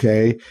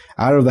 okay,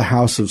 out of the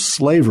house of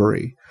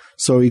slavery.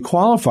 So he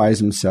qualifies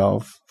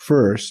himself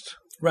first.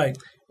 Right.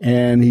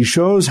 And he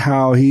shows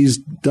how he's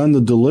done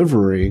the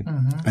delivery.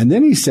 And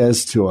then he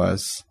says to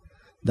us,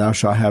 thou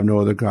shalt have no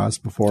other gods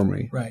before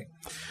me. Right.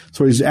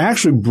 So he's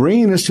actually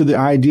bringing us to the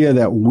idea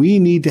that we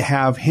need to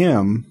have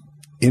him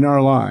in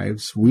our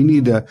lives. We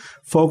need to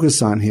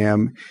focus on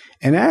him.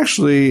 And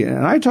actually,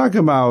 and I talk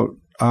about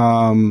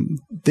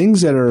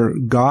things that are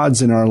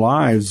gods in our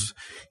lives.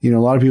 You know,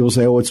 a lot of people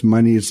say, oh, it's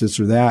money, it's this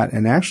or that.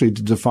 And actually,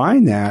 to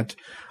define that,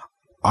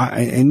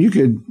 and you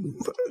could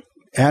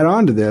add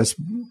on to this,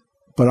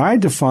 but I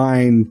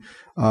define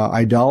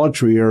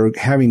idolatry or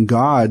having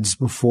gods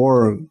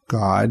before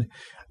God,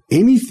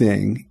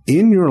 anything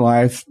in your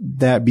life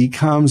that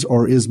becomes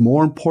or is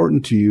more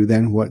important to you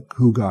than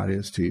who God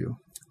is to you.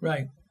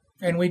 Right.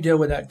 And we deal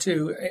with that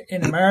too.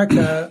 In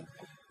America,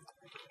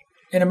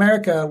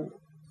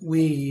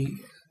 we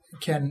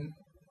can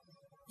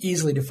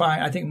easily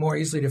define, I think more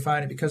easily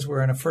define it because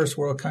we're in a first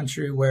world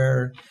country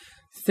where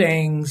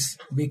things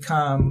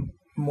become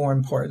more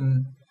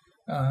important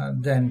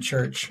than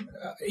church,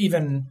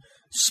 even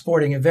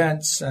sporting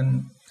events.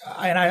 And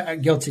I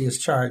guilty as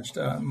charged.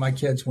 My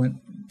kids went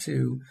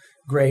to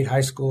great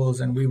high schools,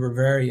 and we were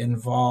very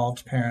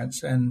involved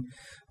parents. And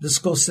the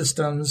school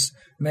systems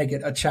make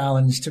it a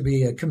challenge to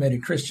be a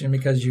committed Christian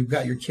because you've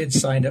got your kids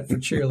signed up for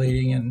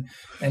cheerleading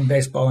and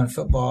baseball and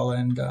football,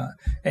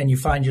 and you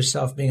find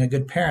yourself being a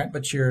good parent,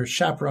 but you're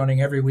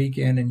chaperoning every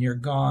weekend and you're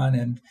gone,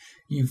 and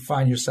you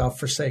find yourself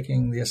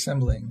forsaking the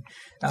assembling.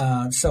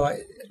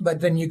 But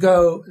then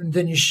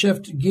you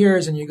shift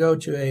gears and you go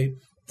to a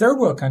third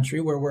world country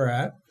where we're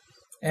at,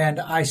 and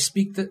I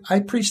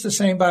preach the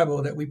same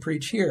Bible that we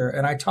preach here,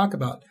 and I talk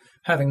about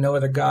having no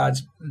other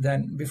gods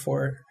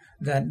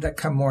that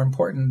come more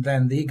important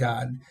than the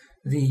God,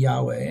 the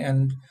Yahweh.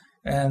 And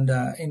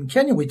in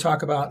Kenya we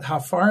talk about how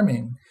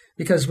farming,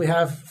 because we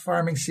have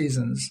farming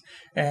seasons,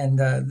 and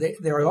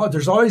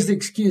there's always the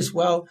excuse,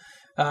 well,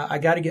 I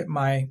got to get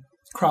my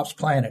crops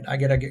planted. I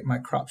got to get my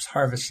crops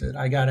harvested.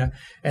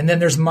 And then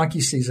there's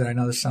monkey season. I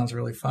know this sounds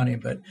really funny,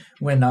 but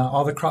when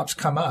all the crops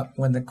come up,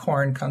 when the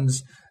corn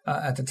comes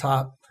at the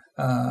top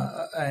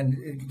and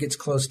it gets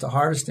close to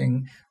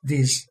harvesting,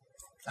 these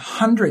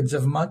hundreds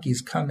of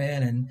monkeys come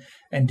in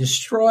and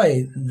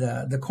destroy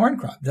the corn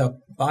crop. They'll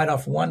bite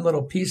off one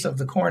little piece of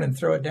the corn and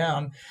throw it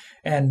down,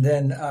 and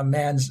then a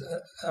man's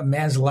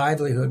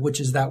livelihood, which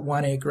is that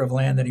 1 acre of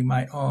land that he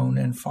might own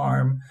and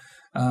farm,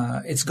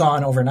 it's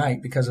gone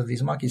overnight because of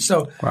these monkeys.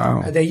 So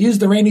They use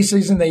the rainy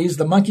season, they use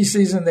the monkey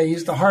season, they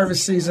use the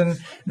harvest season,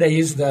 they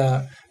use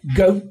the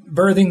goat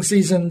birthing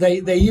season.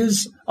 They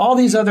use all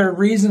these other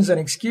reasons and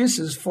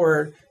excuses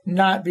for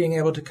not being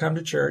able to come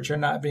to church or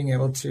not being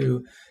able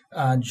to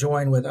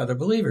join with other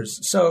believers.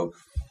 So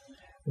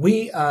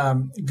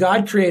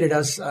God created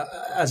us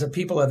as a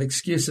people of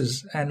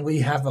excuses, and we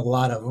have a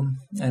lot of them,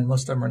 and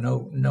most of them are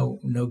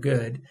no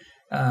good.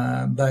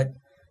 But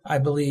I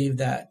believe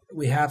that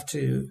we have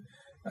to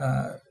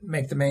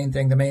make the main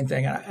thing the main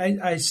thing.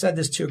 I said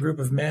this to a group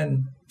of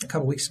men a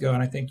couple weeks ago,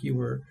 and I think you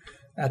were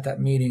at that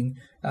meeting.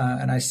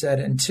 And I said,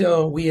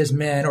 until we as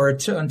men or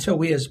until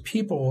we as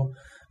people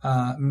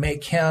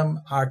make him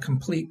our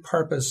complete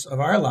purpose of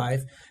our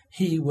life,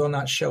 he will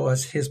not show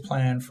us his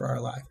plan for our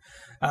life.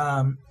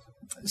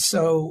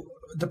 So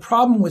the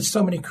problem with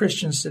so many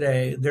Christians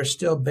today, they're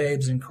still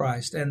babes in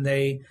Christ, and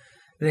they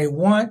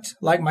want,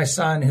 like my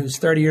son who's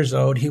 30 years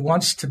old, he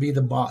wants to be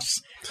the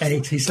boss.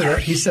 And he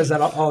says that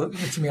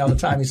to me all the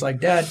time. He's like,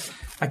 Dad,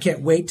 I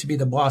can't wait to be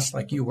the boss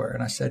like you were.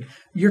 And I said,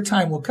 your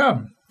time will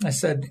come. I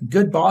said,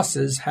 good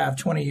bosses have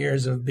 20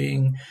 years of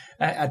being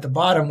at the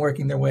bottom,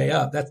 working their way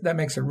up. That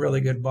makes a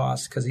really good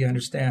boss because he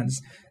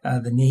understands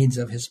the needs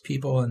of his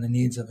people and the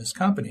needs of his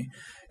company.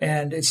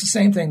 And it's the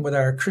same thing with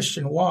our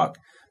Christian walk.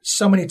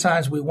 So many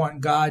times we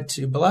want God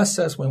to bless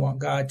us. We want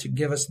God to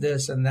give us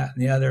this and that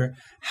and the other.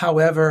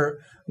 However,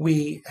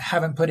 we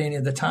haven't put any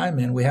of the time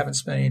in. We haven't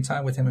spent any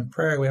time with him in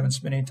prayer. We haven't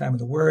spent any time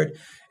with the word.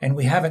 And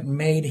we haven't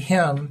made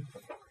him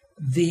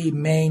the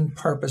main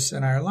purpose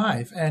in our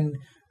life. And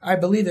I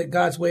believe that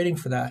God's waiting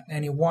for that.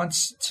 And he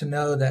wants to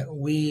know that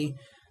we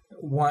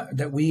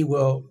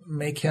will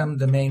make him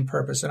the main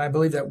purpose. And I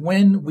believe that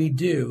when we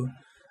do,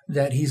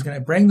 that he's going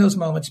to bring those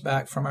moments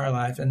back from our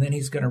life, and then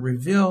he's going to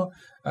reveal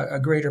a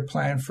greater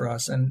plan for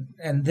us. And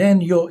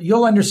then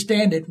you'll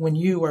understand it when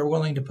you are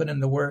willing to put in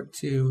the work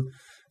to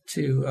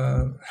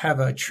have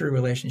a true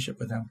relationship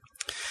with him.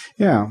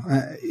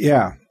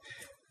 Yeah.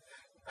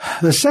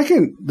 The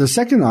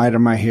second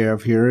item I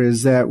have here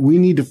is that we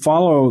need to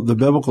follow the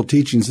biblical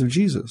teachings of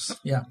Jesus.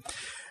 Yeah.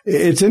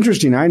 It's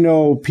interesting. I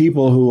know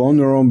people who own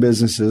their own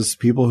businesses,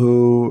 people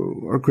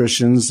who are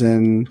Christians,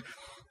 and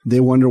They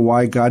wonder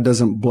why God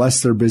doesn't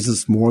bless their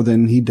business more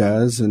than he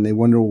does, and they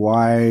wonder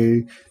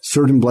why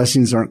certain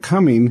blessings aren't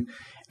coming.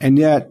 And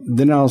yet,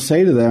 then I'll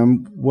say to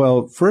them,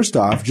 well, first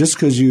off, just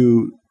because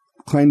you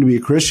claim to be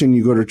a Christian,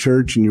 you go to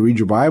church and you read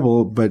your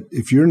Bible, but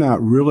if you're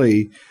not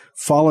really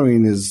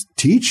following his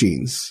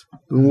teachings,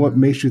 then what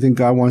makes you think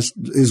God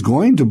is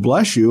going to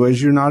bless you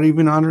as you're not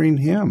even honoring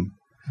him?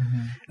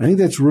 Mm-hmm. I think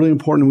that's really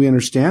important we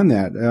understand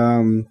that.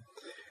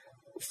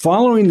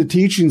 Following the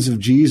teachings of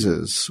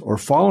Jesus or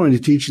following the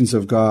teachings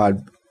of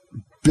God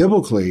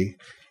biblically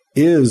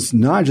is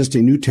not just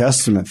a New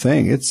Testament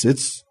thing.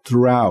 It's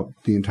throughout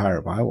the entire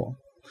Bible.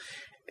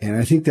 And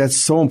I think that's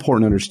so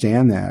important to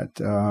understand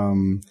that.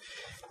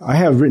 I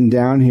have written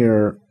down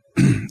here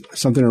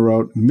something I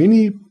wrote.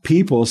 Many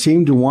people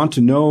seem to want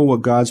to know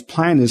what God's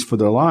plan is for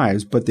their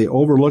lives, but they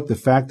overlook the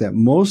fact that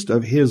most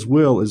of his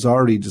will is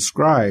already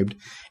described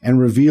and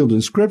revealed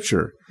in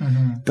Scripture.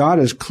 Mm-hmm. God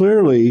is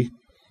clearly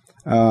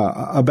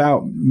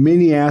about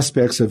many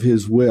aspects of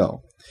his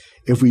will.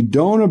 If we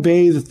don't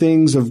obey the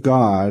things of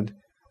God,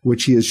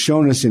 which he has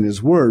shown us in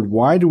his word,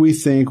 why do we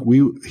think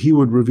he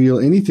would reveal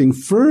anything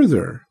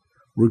further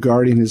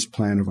regarding his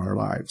plan of our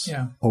lives?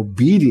 Yeah.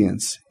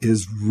 Obedience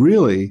is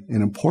really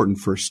an important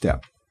first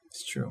step.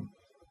 It's true.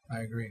 I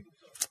agree.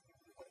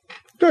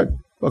 Good.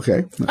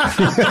 Okay.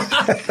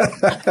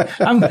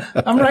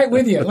 I'm right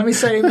with you. Let me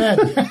say amen.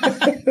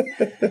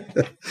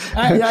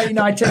 I'm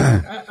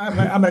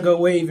going to go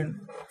way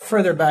even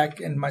further back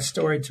in my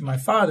story to my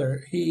father.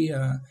 He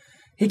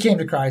came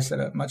to Christ at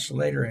a much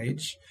later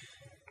age,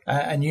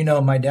 and you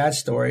know my dad's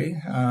story.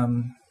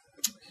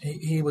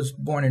 He was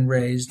born and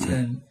raised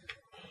in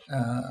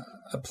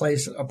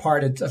a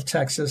part of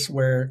Texas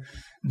where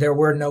there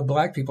were no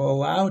black people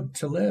allowed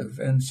to live,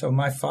 and so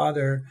my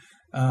father.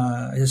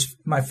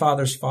 My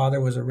father's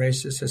father was a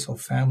racist. His whole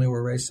family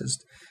were racist.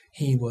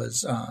 He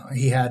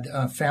had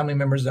family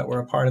members that were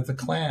a part of the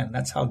Klan.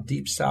 That's how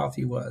deep South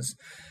he was.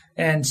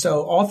 And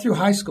so all through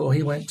high school,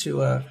 he went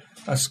to a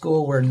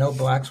school where no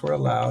blacks were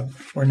allowed,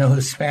 where no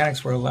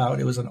Hispanics were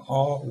allowed. It was an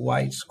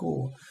all-white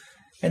school.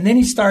 And then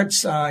he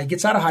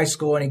gets out of high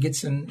school and he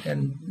gets in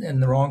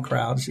the wrong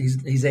crowds.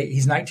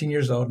 He's 19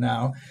 years old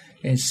now.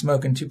 And he's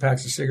smoking 2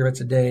 packs of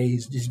cigarettes a day.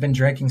 He's been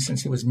drinking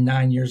since he was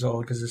 9 years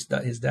old because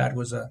his dad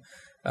was a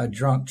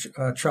drunk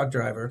truck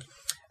driver.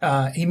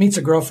 He meets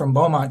a girl from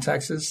Beaumont,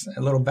 Texas,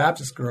 a little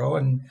Baptist girl,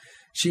 and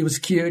she was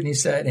cute.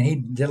 And he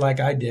did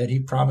like I did. He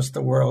promised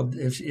the world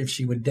if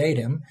she would date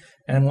him.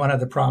 And one of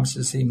the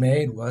promises he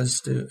made was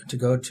to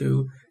go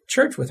to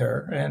church with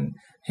her. And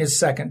his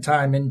second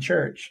time in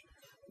church,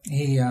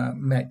 he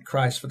met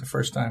Christ for the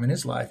first time in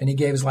his life, and he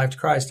gave his life to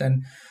Christ.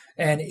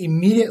 And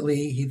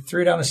immediately he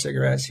threw down the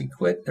cigarettes, he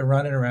quit the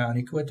running around,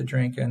 he quit the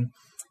drinking,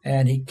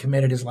 and he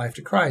committed his life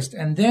to Christ.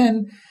 And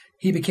then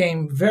he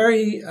became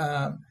very,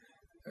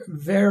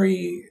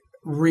 very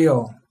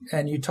real.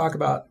 And you talk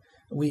about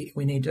we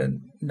need to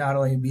not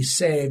only be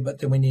saved, but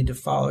then we need to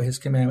follow his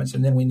commandments,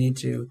 and then we need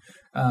to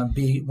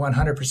be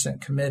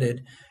 100%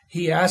 committed.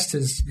 He asked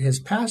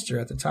his pastor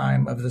at the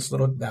time of this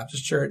little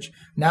Baptist church,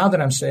 now that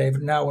I'm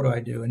saved, now what do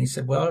I do? And he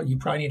said, well, you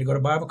probably need to go to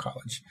Bible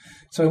college.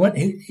 So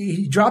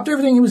he dropped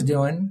everything he was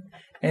doing,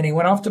 and he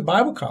went off to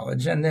Bible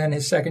college. And then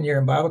his second year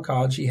in Bible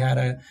college, he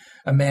had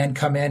a man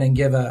come in and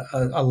give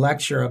a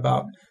lecture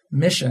about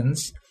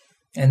missions.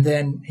 And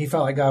then he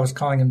felt like God was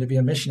calling him to be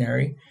a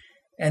missionary.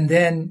 And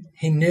then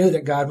he knew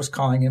that God was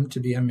calling him to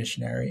be a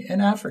missionary in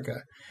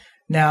Africa.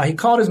 Now, he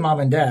called his mom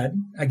and dad.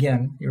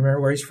 Again, you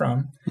remember where he's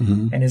from.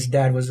 Mm-hmm. And his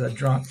dad was a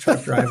drunk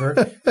truck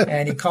driver.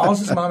 And he calls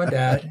his mom and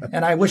dad.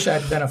 And I wish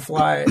I'd been a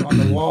fly on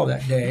the wall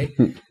that day.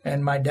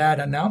 And my dad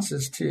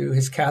announces to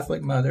his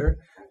Catholic mother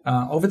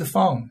over the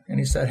phone. And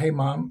he said, hey,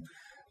 Mom,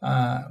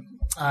 I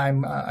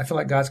feel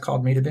like God's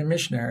called me to be a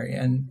missionary.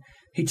 And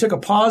he took a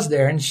pause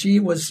there, and she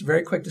was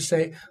very quick to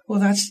say, well,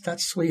 that's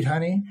sweet,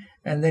 honey.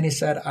 And then he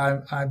said,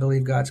 I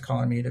believe God's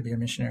calling me to be a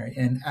missionary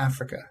in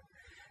Africa.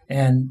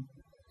 And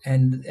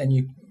I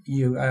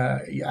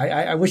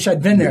wish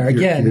I'd been there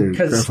again,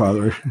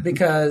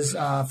 because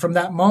from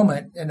that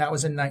moment, and that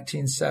was in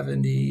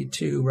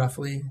 1972,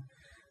 roughly.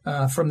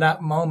 From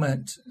that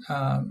moment,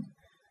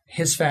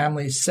 his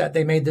family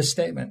they made this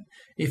statement: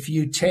 if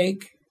you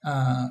take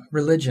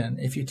religion,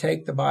 if you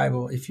take the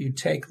Bible, if you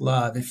take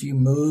love, if you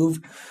move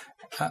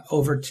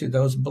over to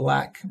those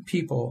black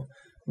people,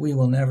 we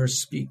will never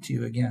speak to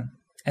you again.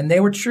 And they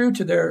were true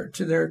to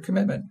their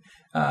commitment.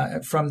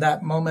 From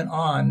that moment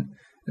on,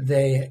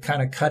 they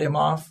kind of cut him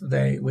off.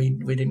 We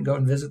didn't go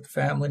and visit the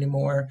family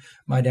anymore.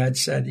 My dad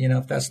said,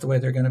 if that's the way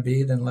they're going to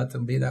be, then let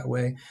them be that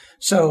way.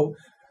 So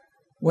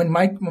when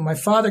my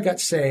father got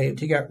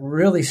saved, he got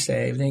really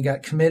saved, and he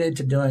got committed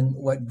to doing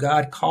what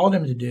God called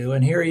him to do.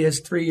 And here he is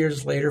 3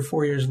 years later,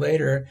 4 years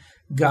later,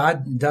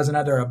 God does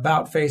another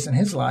about-face in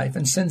his life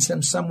and sends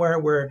him somewhere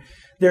where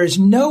there is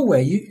no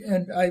way.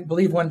 And I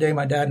believe one day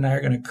my dad and I are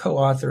going to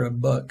co-author a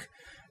book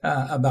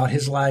about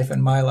his life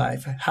and my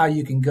life, how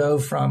you can go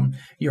from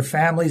your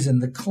family's in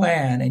the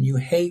Klan and you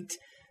hate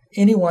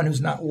anyone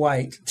who's not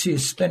white to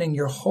spending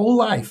your whole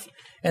life,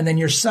 and then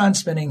your son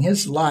spending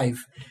his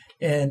life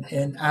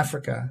in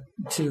Africa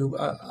to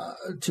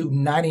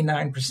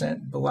 99%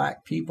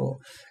 black people.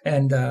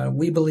 And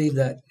we believe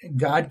that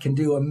God can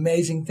do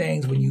amazing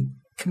things when you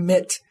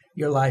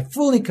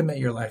fully commit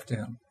your life to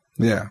Him.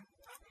 Yeah.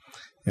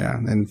 Yeah.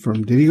 And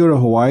did he go to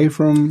Hawaii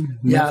from?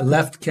 Yeah, I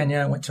left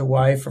Kenya, went to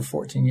Hawaii for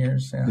 14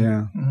 years. Yeah.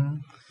 Yeah. Mm-hmm.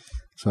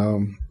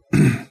 So,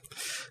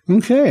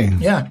 okay.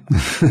 Yeah.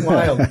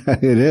 Wild.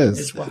 It is.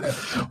 It's wild.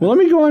 Well, let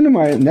me go on to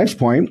my next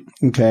point.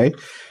 Okay.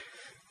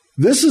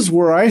 This is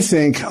where I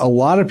think a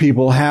lot of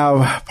people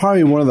have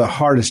probably one of the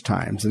hardest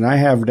times. And I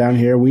have down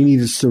here, we need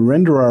to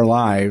surrender our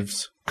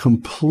lives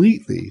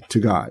completely to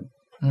God.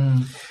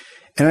 Mm.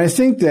 And I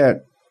think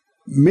that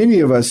many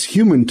of us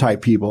human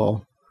type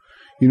people,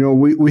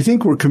 we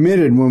think we're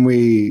committed when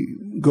we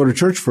go to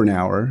church for an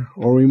hour,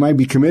 or we might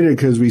be committed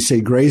because we say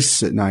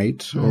grace at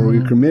night, or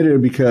we're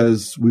committed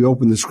because we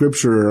open the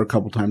scripture a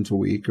couple times a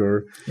week,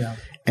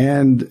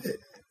 and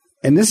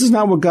this is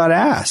not what God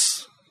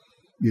asks.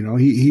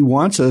 He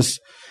wants us,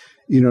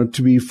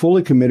 to be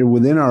fully committed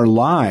within our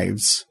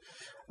lives,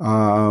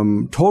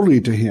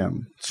 totally to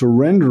Him,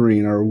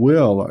 surrendering our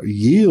will,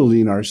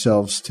 yielding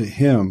ourselves to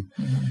Him.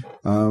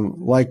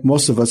 Like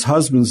most of us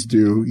husbands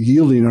do,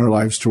 yielding our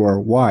lives to our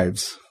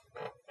wives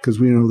because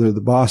we know they're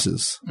the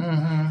bosses.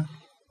 Mm-hmm.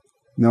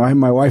 Now,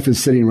 my wife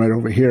is sitting right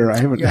over here. I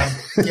haven't.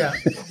 Yeah.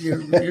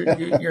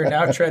 You're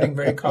now treading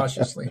very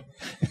cautiously.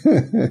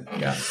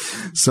 Yeah.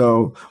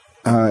 So,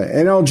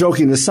 and all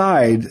joking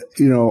aside,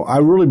 I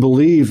really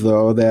believe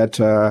though that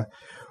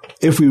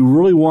if we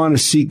really want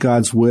to seek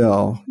God's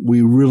will,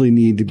 we really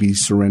need to be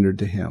surrendered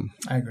to Him.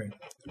 I agree.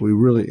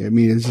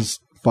 It's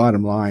just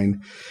bottom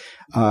line.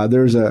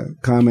 There's a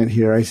comment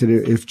here. I said,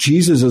 if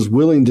Jesus is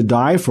willing to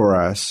die for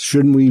us,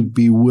 shouldn't we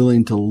be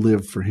willing to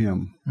live for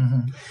Him?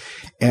 Mm-hmm.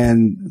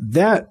 And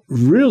that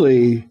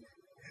really,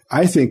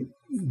 I think,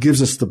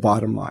 gives us the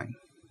bottom line.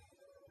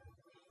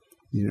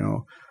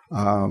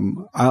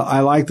 I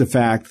like the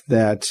fact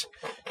that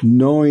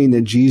knowing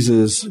that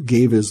Jesus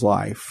gave His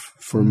life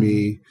for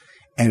me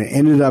and it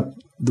ended up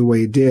the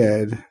way it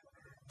did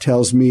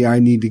tells me I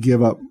need to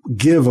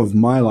give of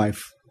my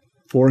life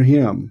for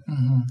Him,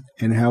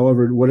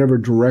 and whatever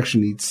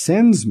direction He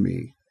sends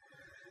me,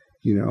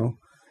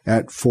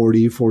 at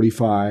 40,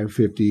 45,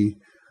 50,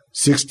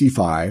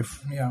 65,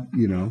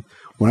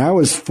 when I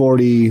was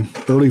 40,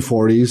 early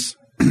 40s,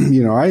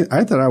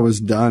 I thought I was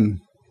done.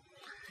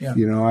 Yeah.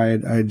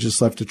 I had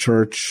just left the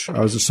church.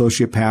 I was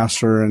associate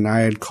pastor, and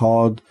I had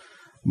called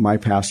my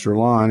pastor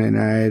Lon, and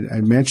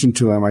I mentioned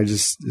to him,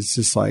 it's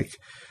just like,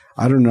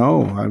 I don't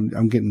know,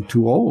 I'm getting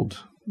too old.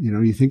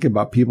 You think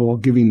about people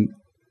giving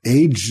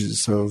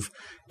ages of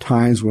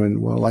times when,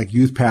 like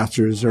youth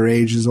pastors, their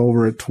age is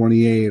over at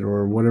 28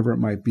 or whatever it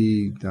might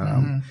be.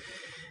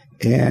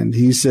 And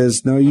he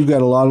says, no, you've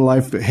got a lot of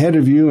life ahead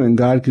of you and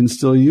God can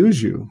still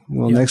use you.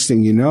 Well, next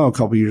thing you know, a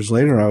couple of years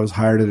later, I was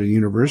hired at a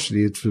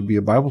university to be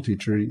a Bible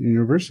teacher at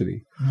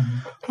university. Mm-hmm.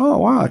 Oh,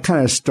 wow. I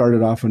kind of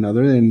started off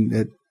another.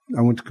 And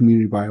I went to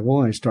Community Bible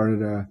and I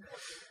started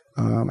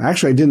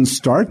actually, I didn't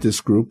start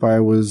this group. I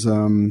was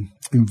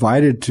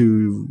invited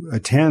to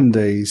attend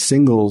a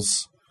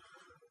singles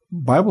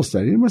Bible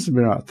study. It must have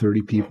been about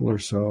 30 people or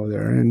so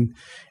there.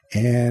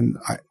 And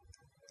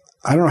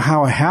I don't know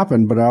how it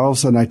happened, but all of a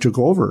sudden I took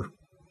over.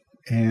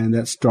 And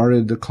that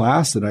started the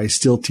class that I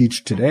still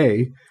teach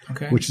today,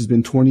 which has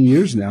been 20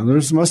 years now. There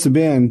must have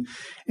been,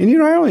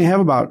 and I only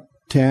have about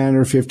 10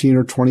 or 15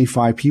 or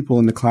 25 people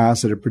in the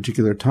class at a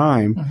particular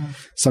time. Mm-hmm.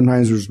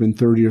 Sometimes there's been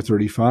 30 or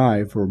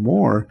 35 or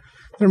more.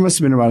 There must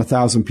have been about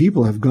 1,000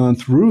 people have gone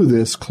through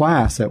this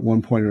class at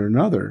one point or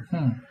another.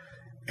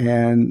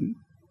 And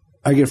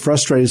I get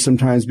frustrated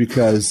sometimes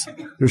because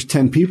there's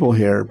 10 people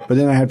here, but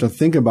then I have to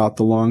think about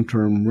the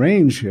long-term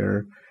range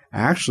here.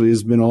 Actually,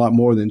 it's been a lot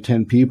more than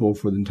 10 people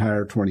for the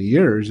entire 20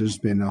 years. There's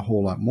been a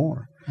whole lot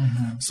more.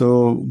 Mm-hmm.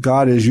 So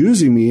God is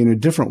using me in a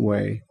different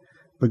way,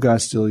 but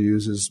God still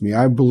uses me.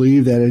 I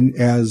believe that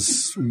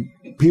as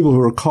people who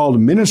are called to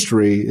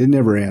ministry, it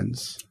never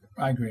ends.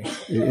 I agree.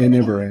 It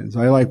never ends.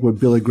 I like what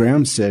Billy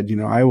Graham said,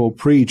 I will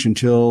preach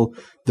until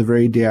the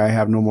very day I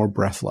have no more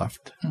breath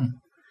left.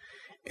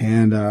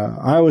 And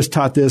I was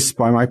taught this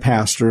by my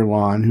pastor,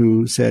 Lon,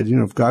 who said,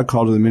 if God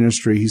called you to the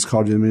ministry, He's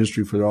called you to the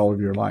ministry for all of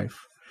your life.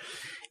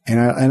 And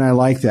I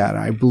like that.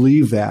 I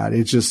believe that.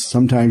 It's just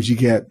sometimes you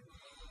get,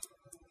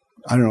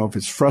 I don't know if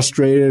it's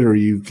frustrated or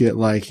you get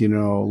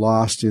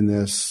lost in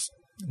this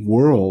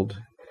world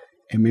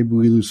and maybe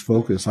we lose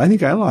focus. I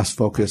think I lost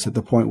focus at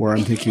the point where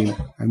I'm thinking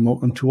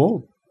I'm too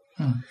old.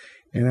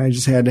 And I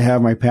just had to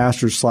have my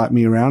pastor slap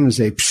me around and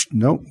say,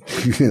 nope,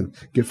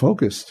 get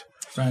focused.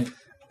 Right.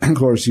 Of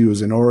course, he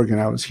was in Oregon.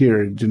 I was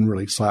here. It didn't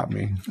really slap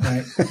me.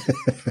 Right.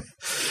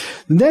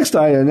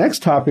 The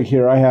next topic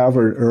here I have,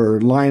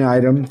 or line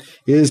item,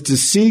 is to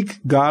seek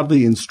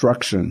godly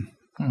instruction.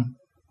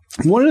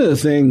 One of the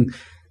things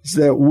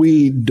that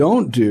we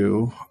don't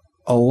do,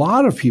 a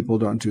lot of people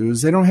don't do,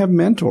 is they don't have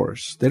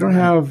mentors. They don't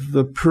have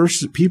the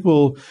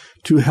people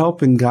to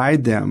help and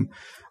guide them.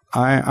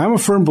 I'm a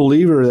firm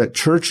believer that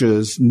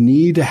churches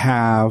need to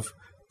have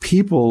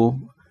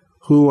people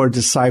who are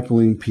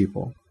discipling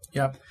people.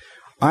 Yep.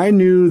 I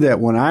knew that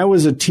when I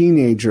was a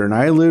teenager and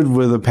I lived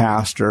with a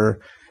pastor,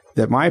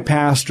 that my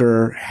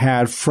pastor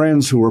had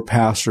friends who were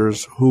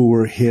pastors who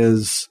were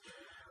his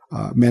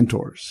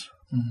mentors.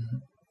 Mm-hmm.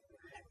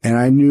 And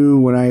I knew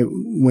when I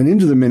went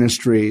into the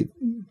ministry,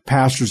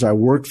 pastors I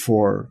worked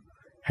for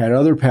had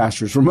other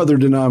pastors from other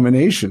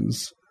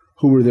denominations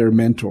who were their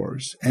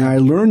mentors. And I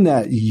learned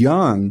that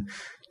young,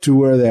 to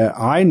where that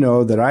I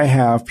know that I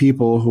have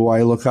people who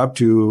I look up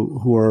to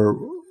who are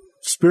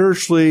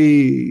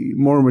spiritually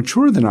more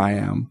mature than I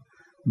am,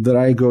 that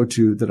I go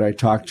to, that I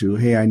talk to.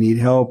 Hey, I need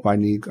help. I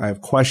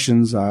have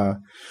questions. I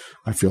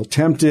feel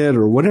tempted,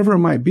 or whatever it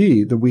might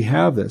be, that we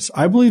have this.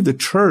 I believe the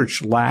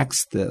church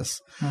lacks this.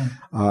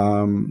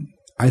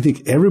 I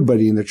think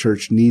everybody in the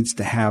church needs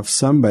to have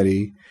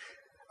somebody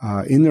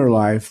in their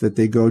life that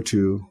they go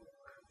to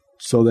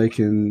so they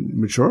can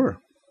mature.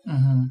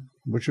 Mm-hmm.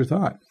 What's your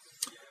thought?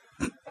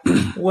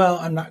 Well,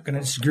 I'm not going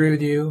to disagree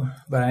with you,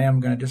 but I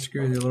am going to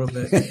disagree with you a little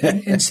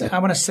bit. I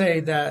want to say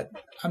that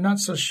I'm not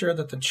so sure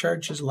that the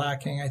church is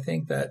lacking. I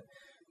think that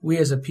we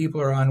as a people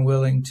are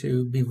unwilling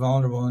to be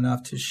vulnerable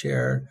enough to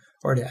share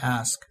or to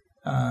ask.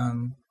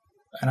 And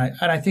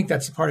I think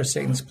that's a part of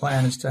Satan's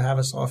plan, is to have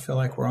us all feel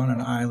like we're on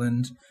an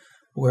island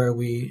where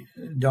we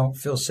don't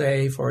feel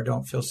safe or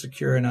don't feel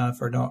secure enough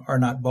or are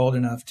not bold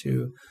enough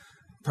to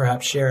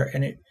perhaps share.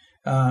 And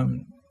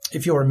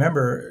if you'll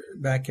remember,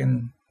 back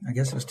in, I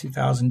guess it was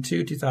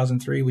 2002,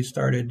 2003, we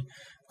started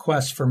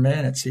Quest for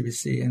Men at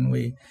CBC. And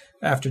we,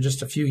 after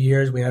just a few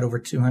years, we had over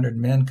 200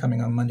 men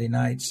coming on Monday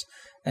nights.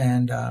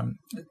 And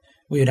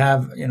we'd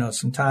have,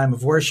 some time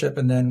of worship,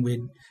 and then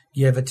we'd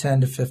give a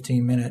 10 to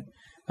 15 minute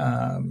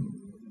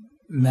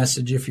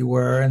message, if you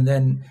were. And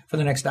then for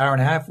the next hour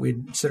and a half,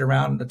 we'd sit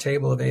around a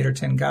table of 8 or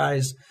 10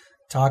 guys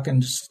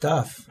talking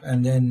stuff.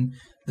 And then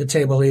the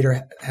table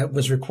leader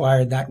was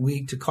required that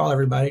week to call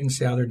everybody and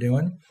see how they're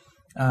doing.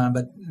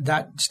 But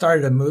that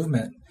started a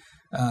movement,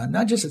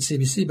 not just at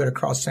CBC, but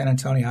across San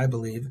Antonio, I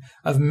believe,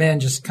 of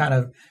men just kind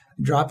of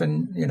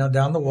dropping,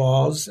 down the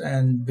walls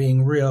and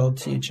being real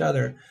to each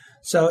other.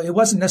 So it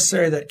wasn't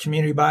necessary that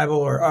Community Bible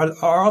or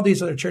all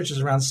these other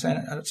churches around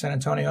San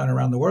Antonio and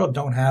around the world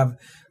don't have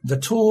the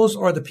tools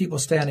or the people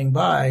standing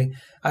by.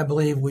 I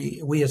believe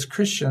we as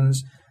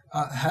Christians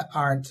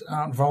aren't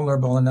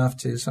vulnerable enough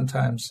to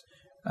sometimes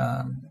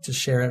to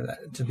share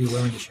that, to be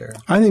willing to share.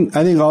 I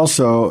think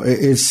also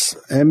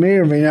it may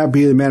or may not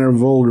be the matter of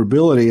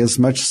vulnerability as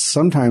much.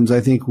 Sometimes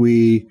I think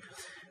we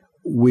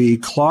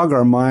clog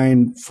our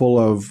mind full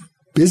of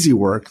busy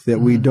work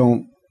that we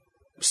don't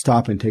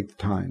stop and take the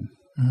time.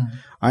 Mm-hmm.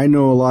 I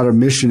know a lot of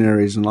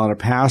missionaries and a lot of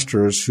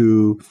pastors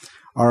who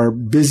are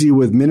busy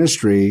with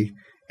ministry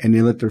and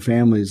they let their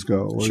families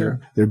go. Or sure.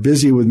 They're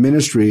busy with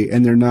ministry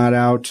and they're not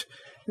out.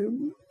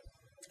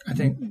 I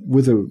think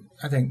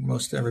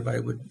most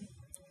everybody would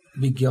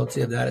be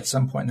guilty of that at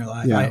some point in their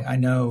life. Yeah. I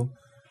know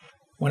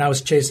when I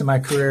was chasing my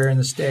career in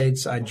the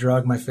States, I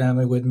dragged my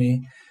family with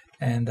me,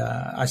 and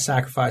I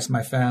sacrificed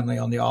my family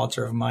on the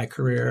altar of my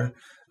career.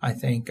 I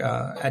think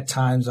at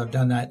times I've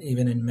done that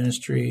even in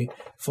ministry,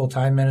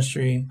 full-time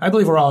ministry. I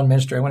believe we're all in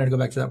ministry. I wanted to go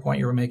back to that point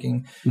you were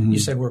making. Mm-hmm. You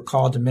said we're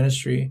called to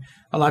ministry.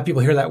 A lot of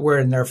people hear that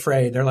word and they're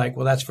afraid. They're like,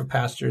 well, that's for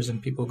pastors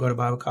and people who go to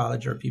Bible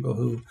college, or people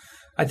who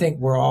 – I think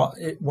we're all –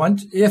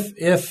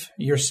 if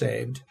you're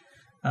saved,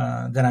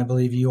 then I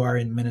believe you are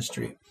in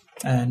ministry.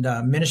 And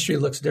ministry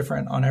looks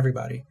different on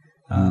everybody.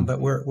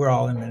 But we're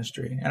all in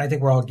ministry. And I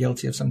think we're all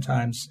guilty of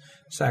sometimes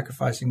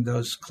sacrificing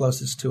those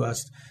closest to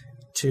us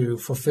to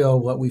fulfill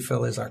what we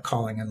feel is our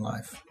calling in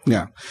life.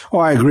 Yeah. Oh,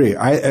 I agree.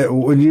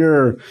 When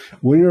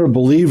you're a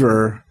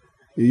believer,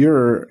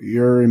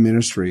 you're in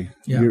ministry.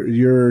 Yeah.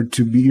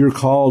 You're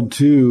called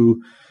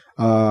to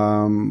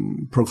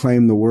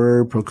proclaim the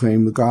word,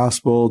 proclaim the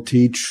gospel,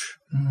 teach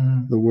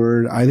the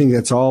word. I think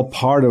that's all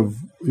part of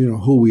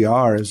who we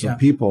are as a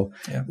people.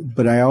 Yeah.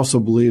 But I also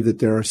believe that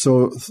there are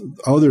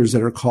others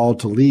that are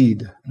called to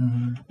lead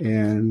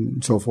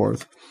and so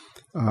forth.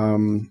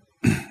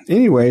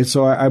 Anyway,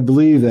 so I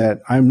believe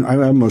that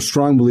I'm a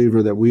strong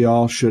believer that we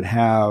all should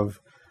have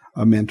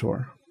a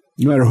mentor,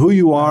 no matter who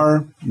you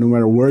are, no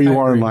matter where you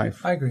are in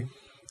life. I agree.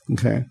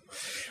 Okay.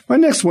 My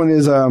next one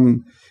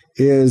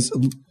is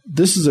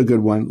this is a good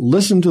one.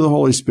 Listen to the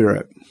Holy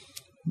Spirit.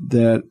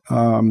 That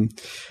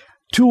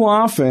too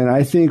often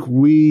I think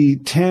we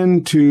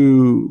tend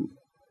to,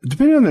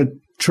 depending on the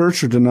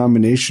church or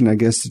denomination, I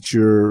guess, that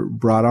you're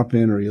brought up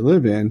in or you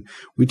live in,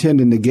 we tend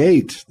to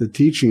negate the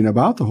teaching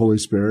about the Holy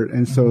Spirit.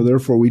 And so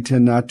therefore we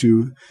tend not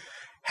to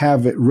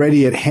have it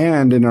ready at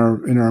hand in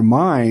our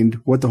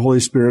mind what the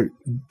Holy Spirit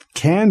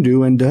can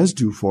do and does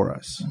do for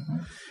us.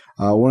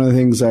 One of the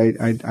things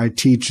I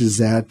teach is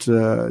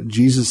that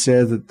Jesus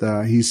said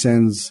that he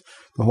sends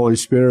the Holy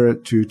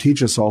Spirit to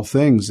teach us all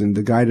things and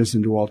to guide us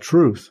into all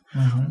truth.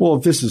 Well,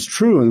 if this is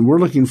true and we're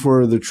looking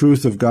for the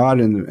truth of God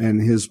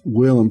and his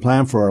will and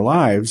plan for our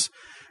lives,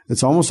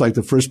 it's almost like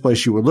the first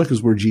place you would look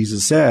is where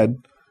Jesus said,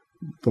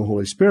 the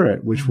Holy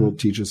Spirit, which will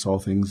teach us all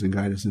things and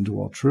guide us into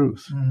all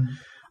truth.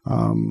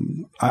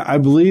 I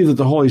believe that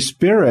the Holy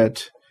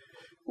Spirit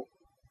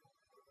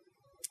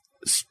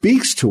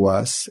speaks to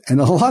us.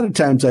 And a lot of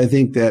times I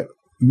think that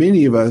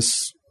many of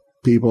us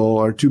people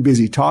are too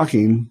busy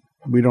talking.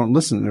 We don't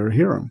listen or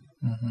hear him.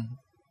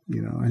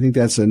 I think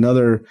that's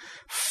another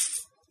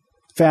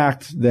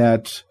fact,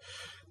 that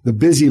the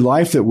busy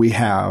life that we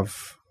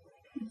have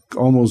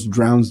almost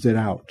drowns it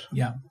out.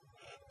 Yeah.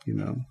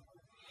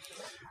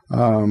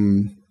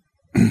 When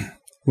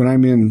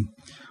I'm in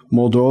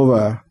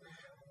Moldova,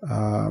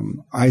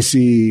 I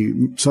see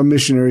some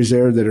missionaries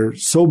there that are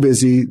so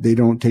busy they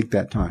don't take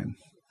that time,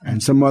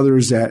 and some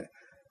others that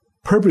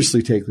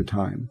purposely take the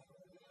time.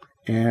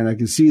 And I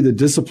can see the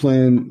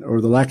discipline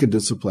or the lack of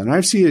discipline.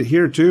 I see it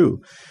here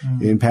too,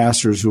 in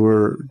pastors who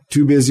are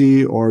too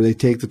busy, or they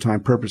take the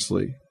time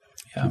purposely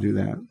to do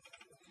that.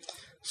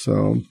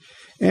 So,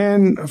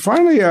 and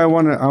finally, I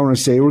want to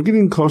say, we're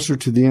getting closer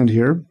to the end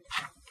here.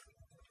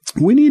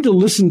 We need to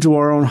listen to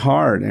our own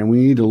heart, and we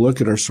need to look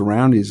at our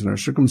surroundings and our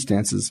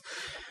circumstances.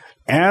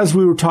 As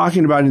we were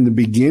talking about in the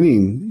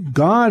beginning,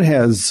 God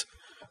has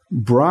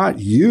brought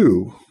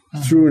you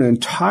through an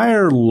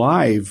entire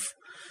life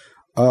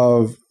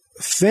of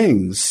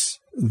things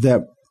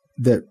that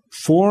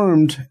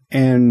formed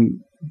and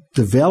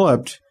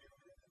developed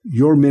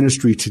your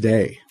ministry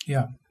today.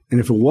 Yeah. And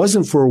if it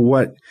wasn't for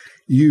what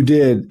you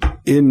did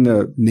in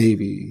the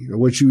Navy, or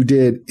what you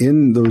did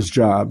in those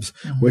jobs,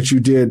 what you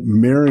did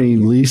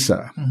marrying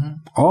Lisa,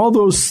 all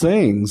those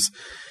things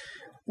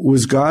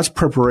was God's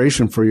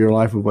preparation for your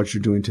life of what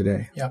you're doing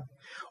today. Yeah.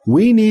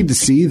 We need to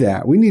see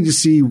that. We need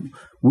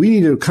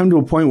to come to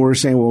a point where we're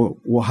saying,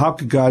 well, how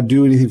could God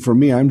do anything for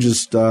me? I'm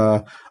just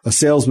a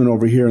salesman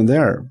over here and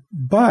there.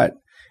 But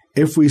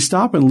if we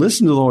stop and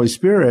listen to the Holy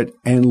Spirit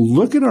and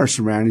look at our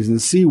surroundings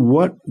and see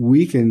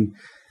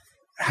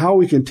how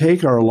we can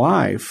take our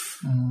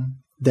life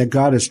that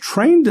God has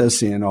trained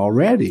us in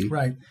already,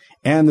 right,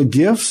 and the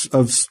gifts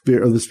of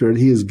the Spirit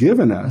He has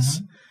given us,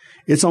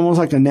 it's almost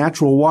like a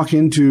natural walk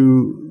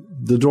into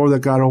the door that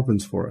God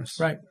opens for us.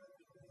 Right.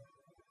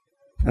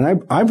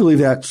 And I believe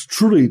that's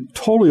truly,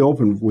 totally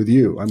open with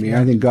you. I mean,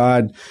 I think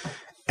God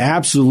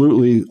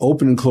absolutely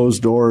opened and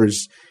closed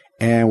doors.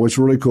 And what's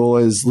really cool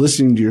is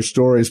listening to your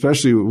story,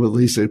 especially with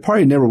Lisa. It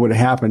probably never would have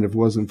happened if it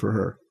wasn't for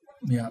her.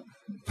 Yeah.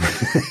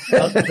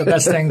 The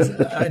best things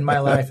in my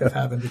life have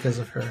happened because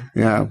of her.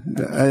 Yeah.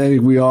 I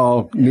think we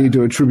all need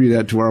to attribute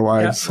that to our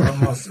wives. Yeah,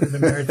 almost. We've been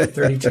married for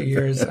 32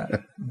 years.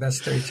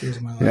 Best 32 years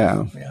of my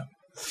life. Yeah.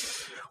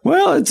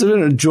 Well, it's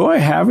been a joy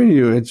having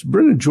you. It's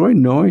been a joy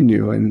knowing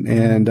you.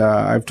 And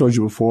I've told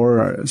you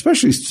before,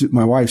 especially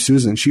my wife,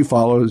 Susan, she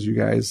follows you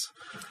guys.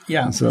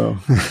 Yeah. So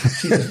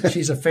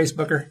she's a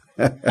Facebooker.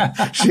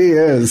 She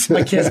is.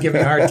 My kids give me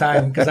a hard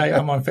time because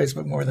I'm on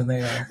Facebook more than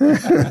they are.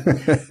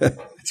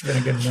 It's been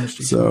a good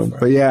ministry. So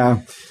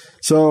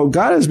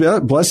God is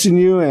blessing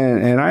you,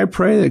 and I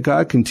pray that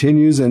God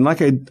continues. And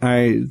like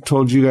I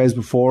told you guys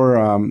before,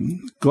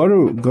 go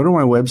to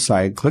my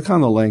website, click on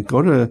the link,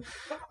 go to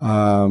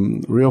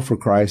Real for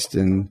Christ,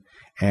 and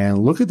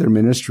look at their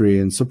ministry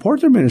and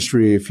support their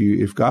ministry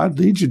if God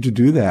leads you to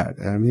do that.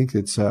 I think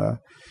it's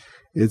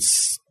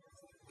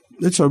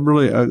a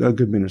really a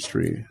good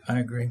ministry. I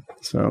agree.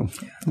 So,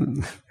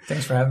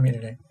 thanks for having me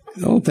today.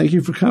 Oh, thank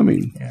you for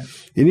coming. Yeah.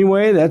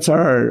 Anyway, that's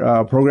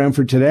our program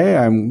for today.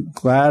 I'm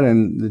glad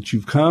that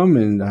you've come,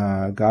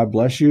 and God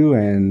bless you.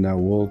 And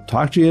we'll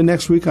talk to you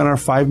next week on our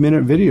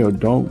 5-minute video.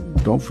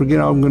 Don't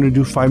forget, I'm going to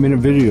do 5-minute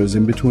videos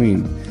in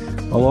between.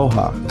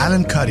 Aloha.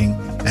 Alan Cutting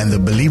and the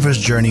Believer's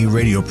Journey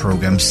radio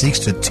program seeks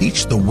to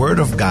teach the Word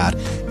of God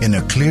in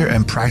a clear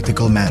and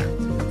practical manner.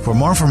 For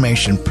more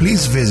information,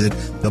 please visit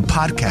the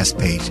podcast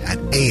page at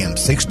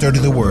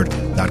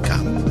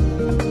am630theword.com.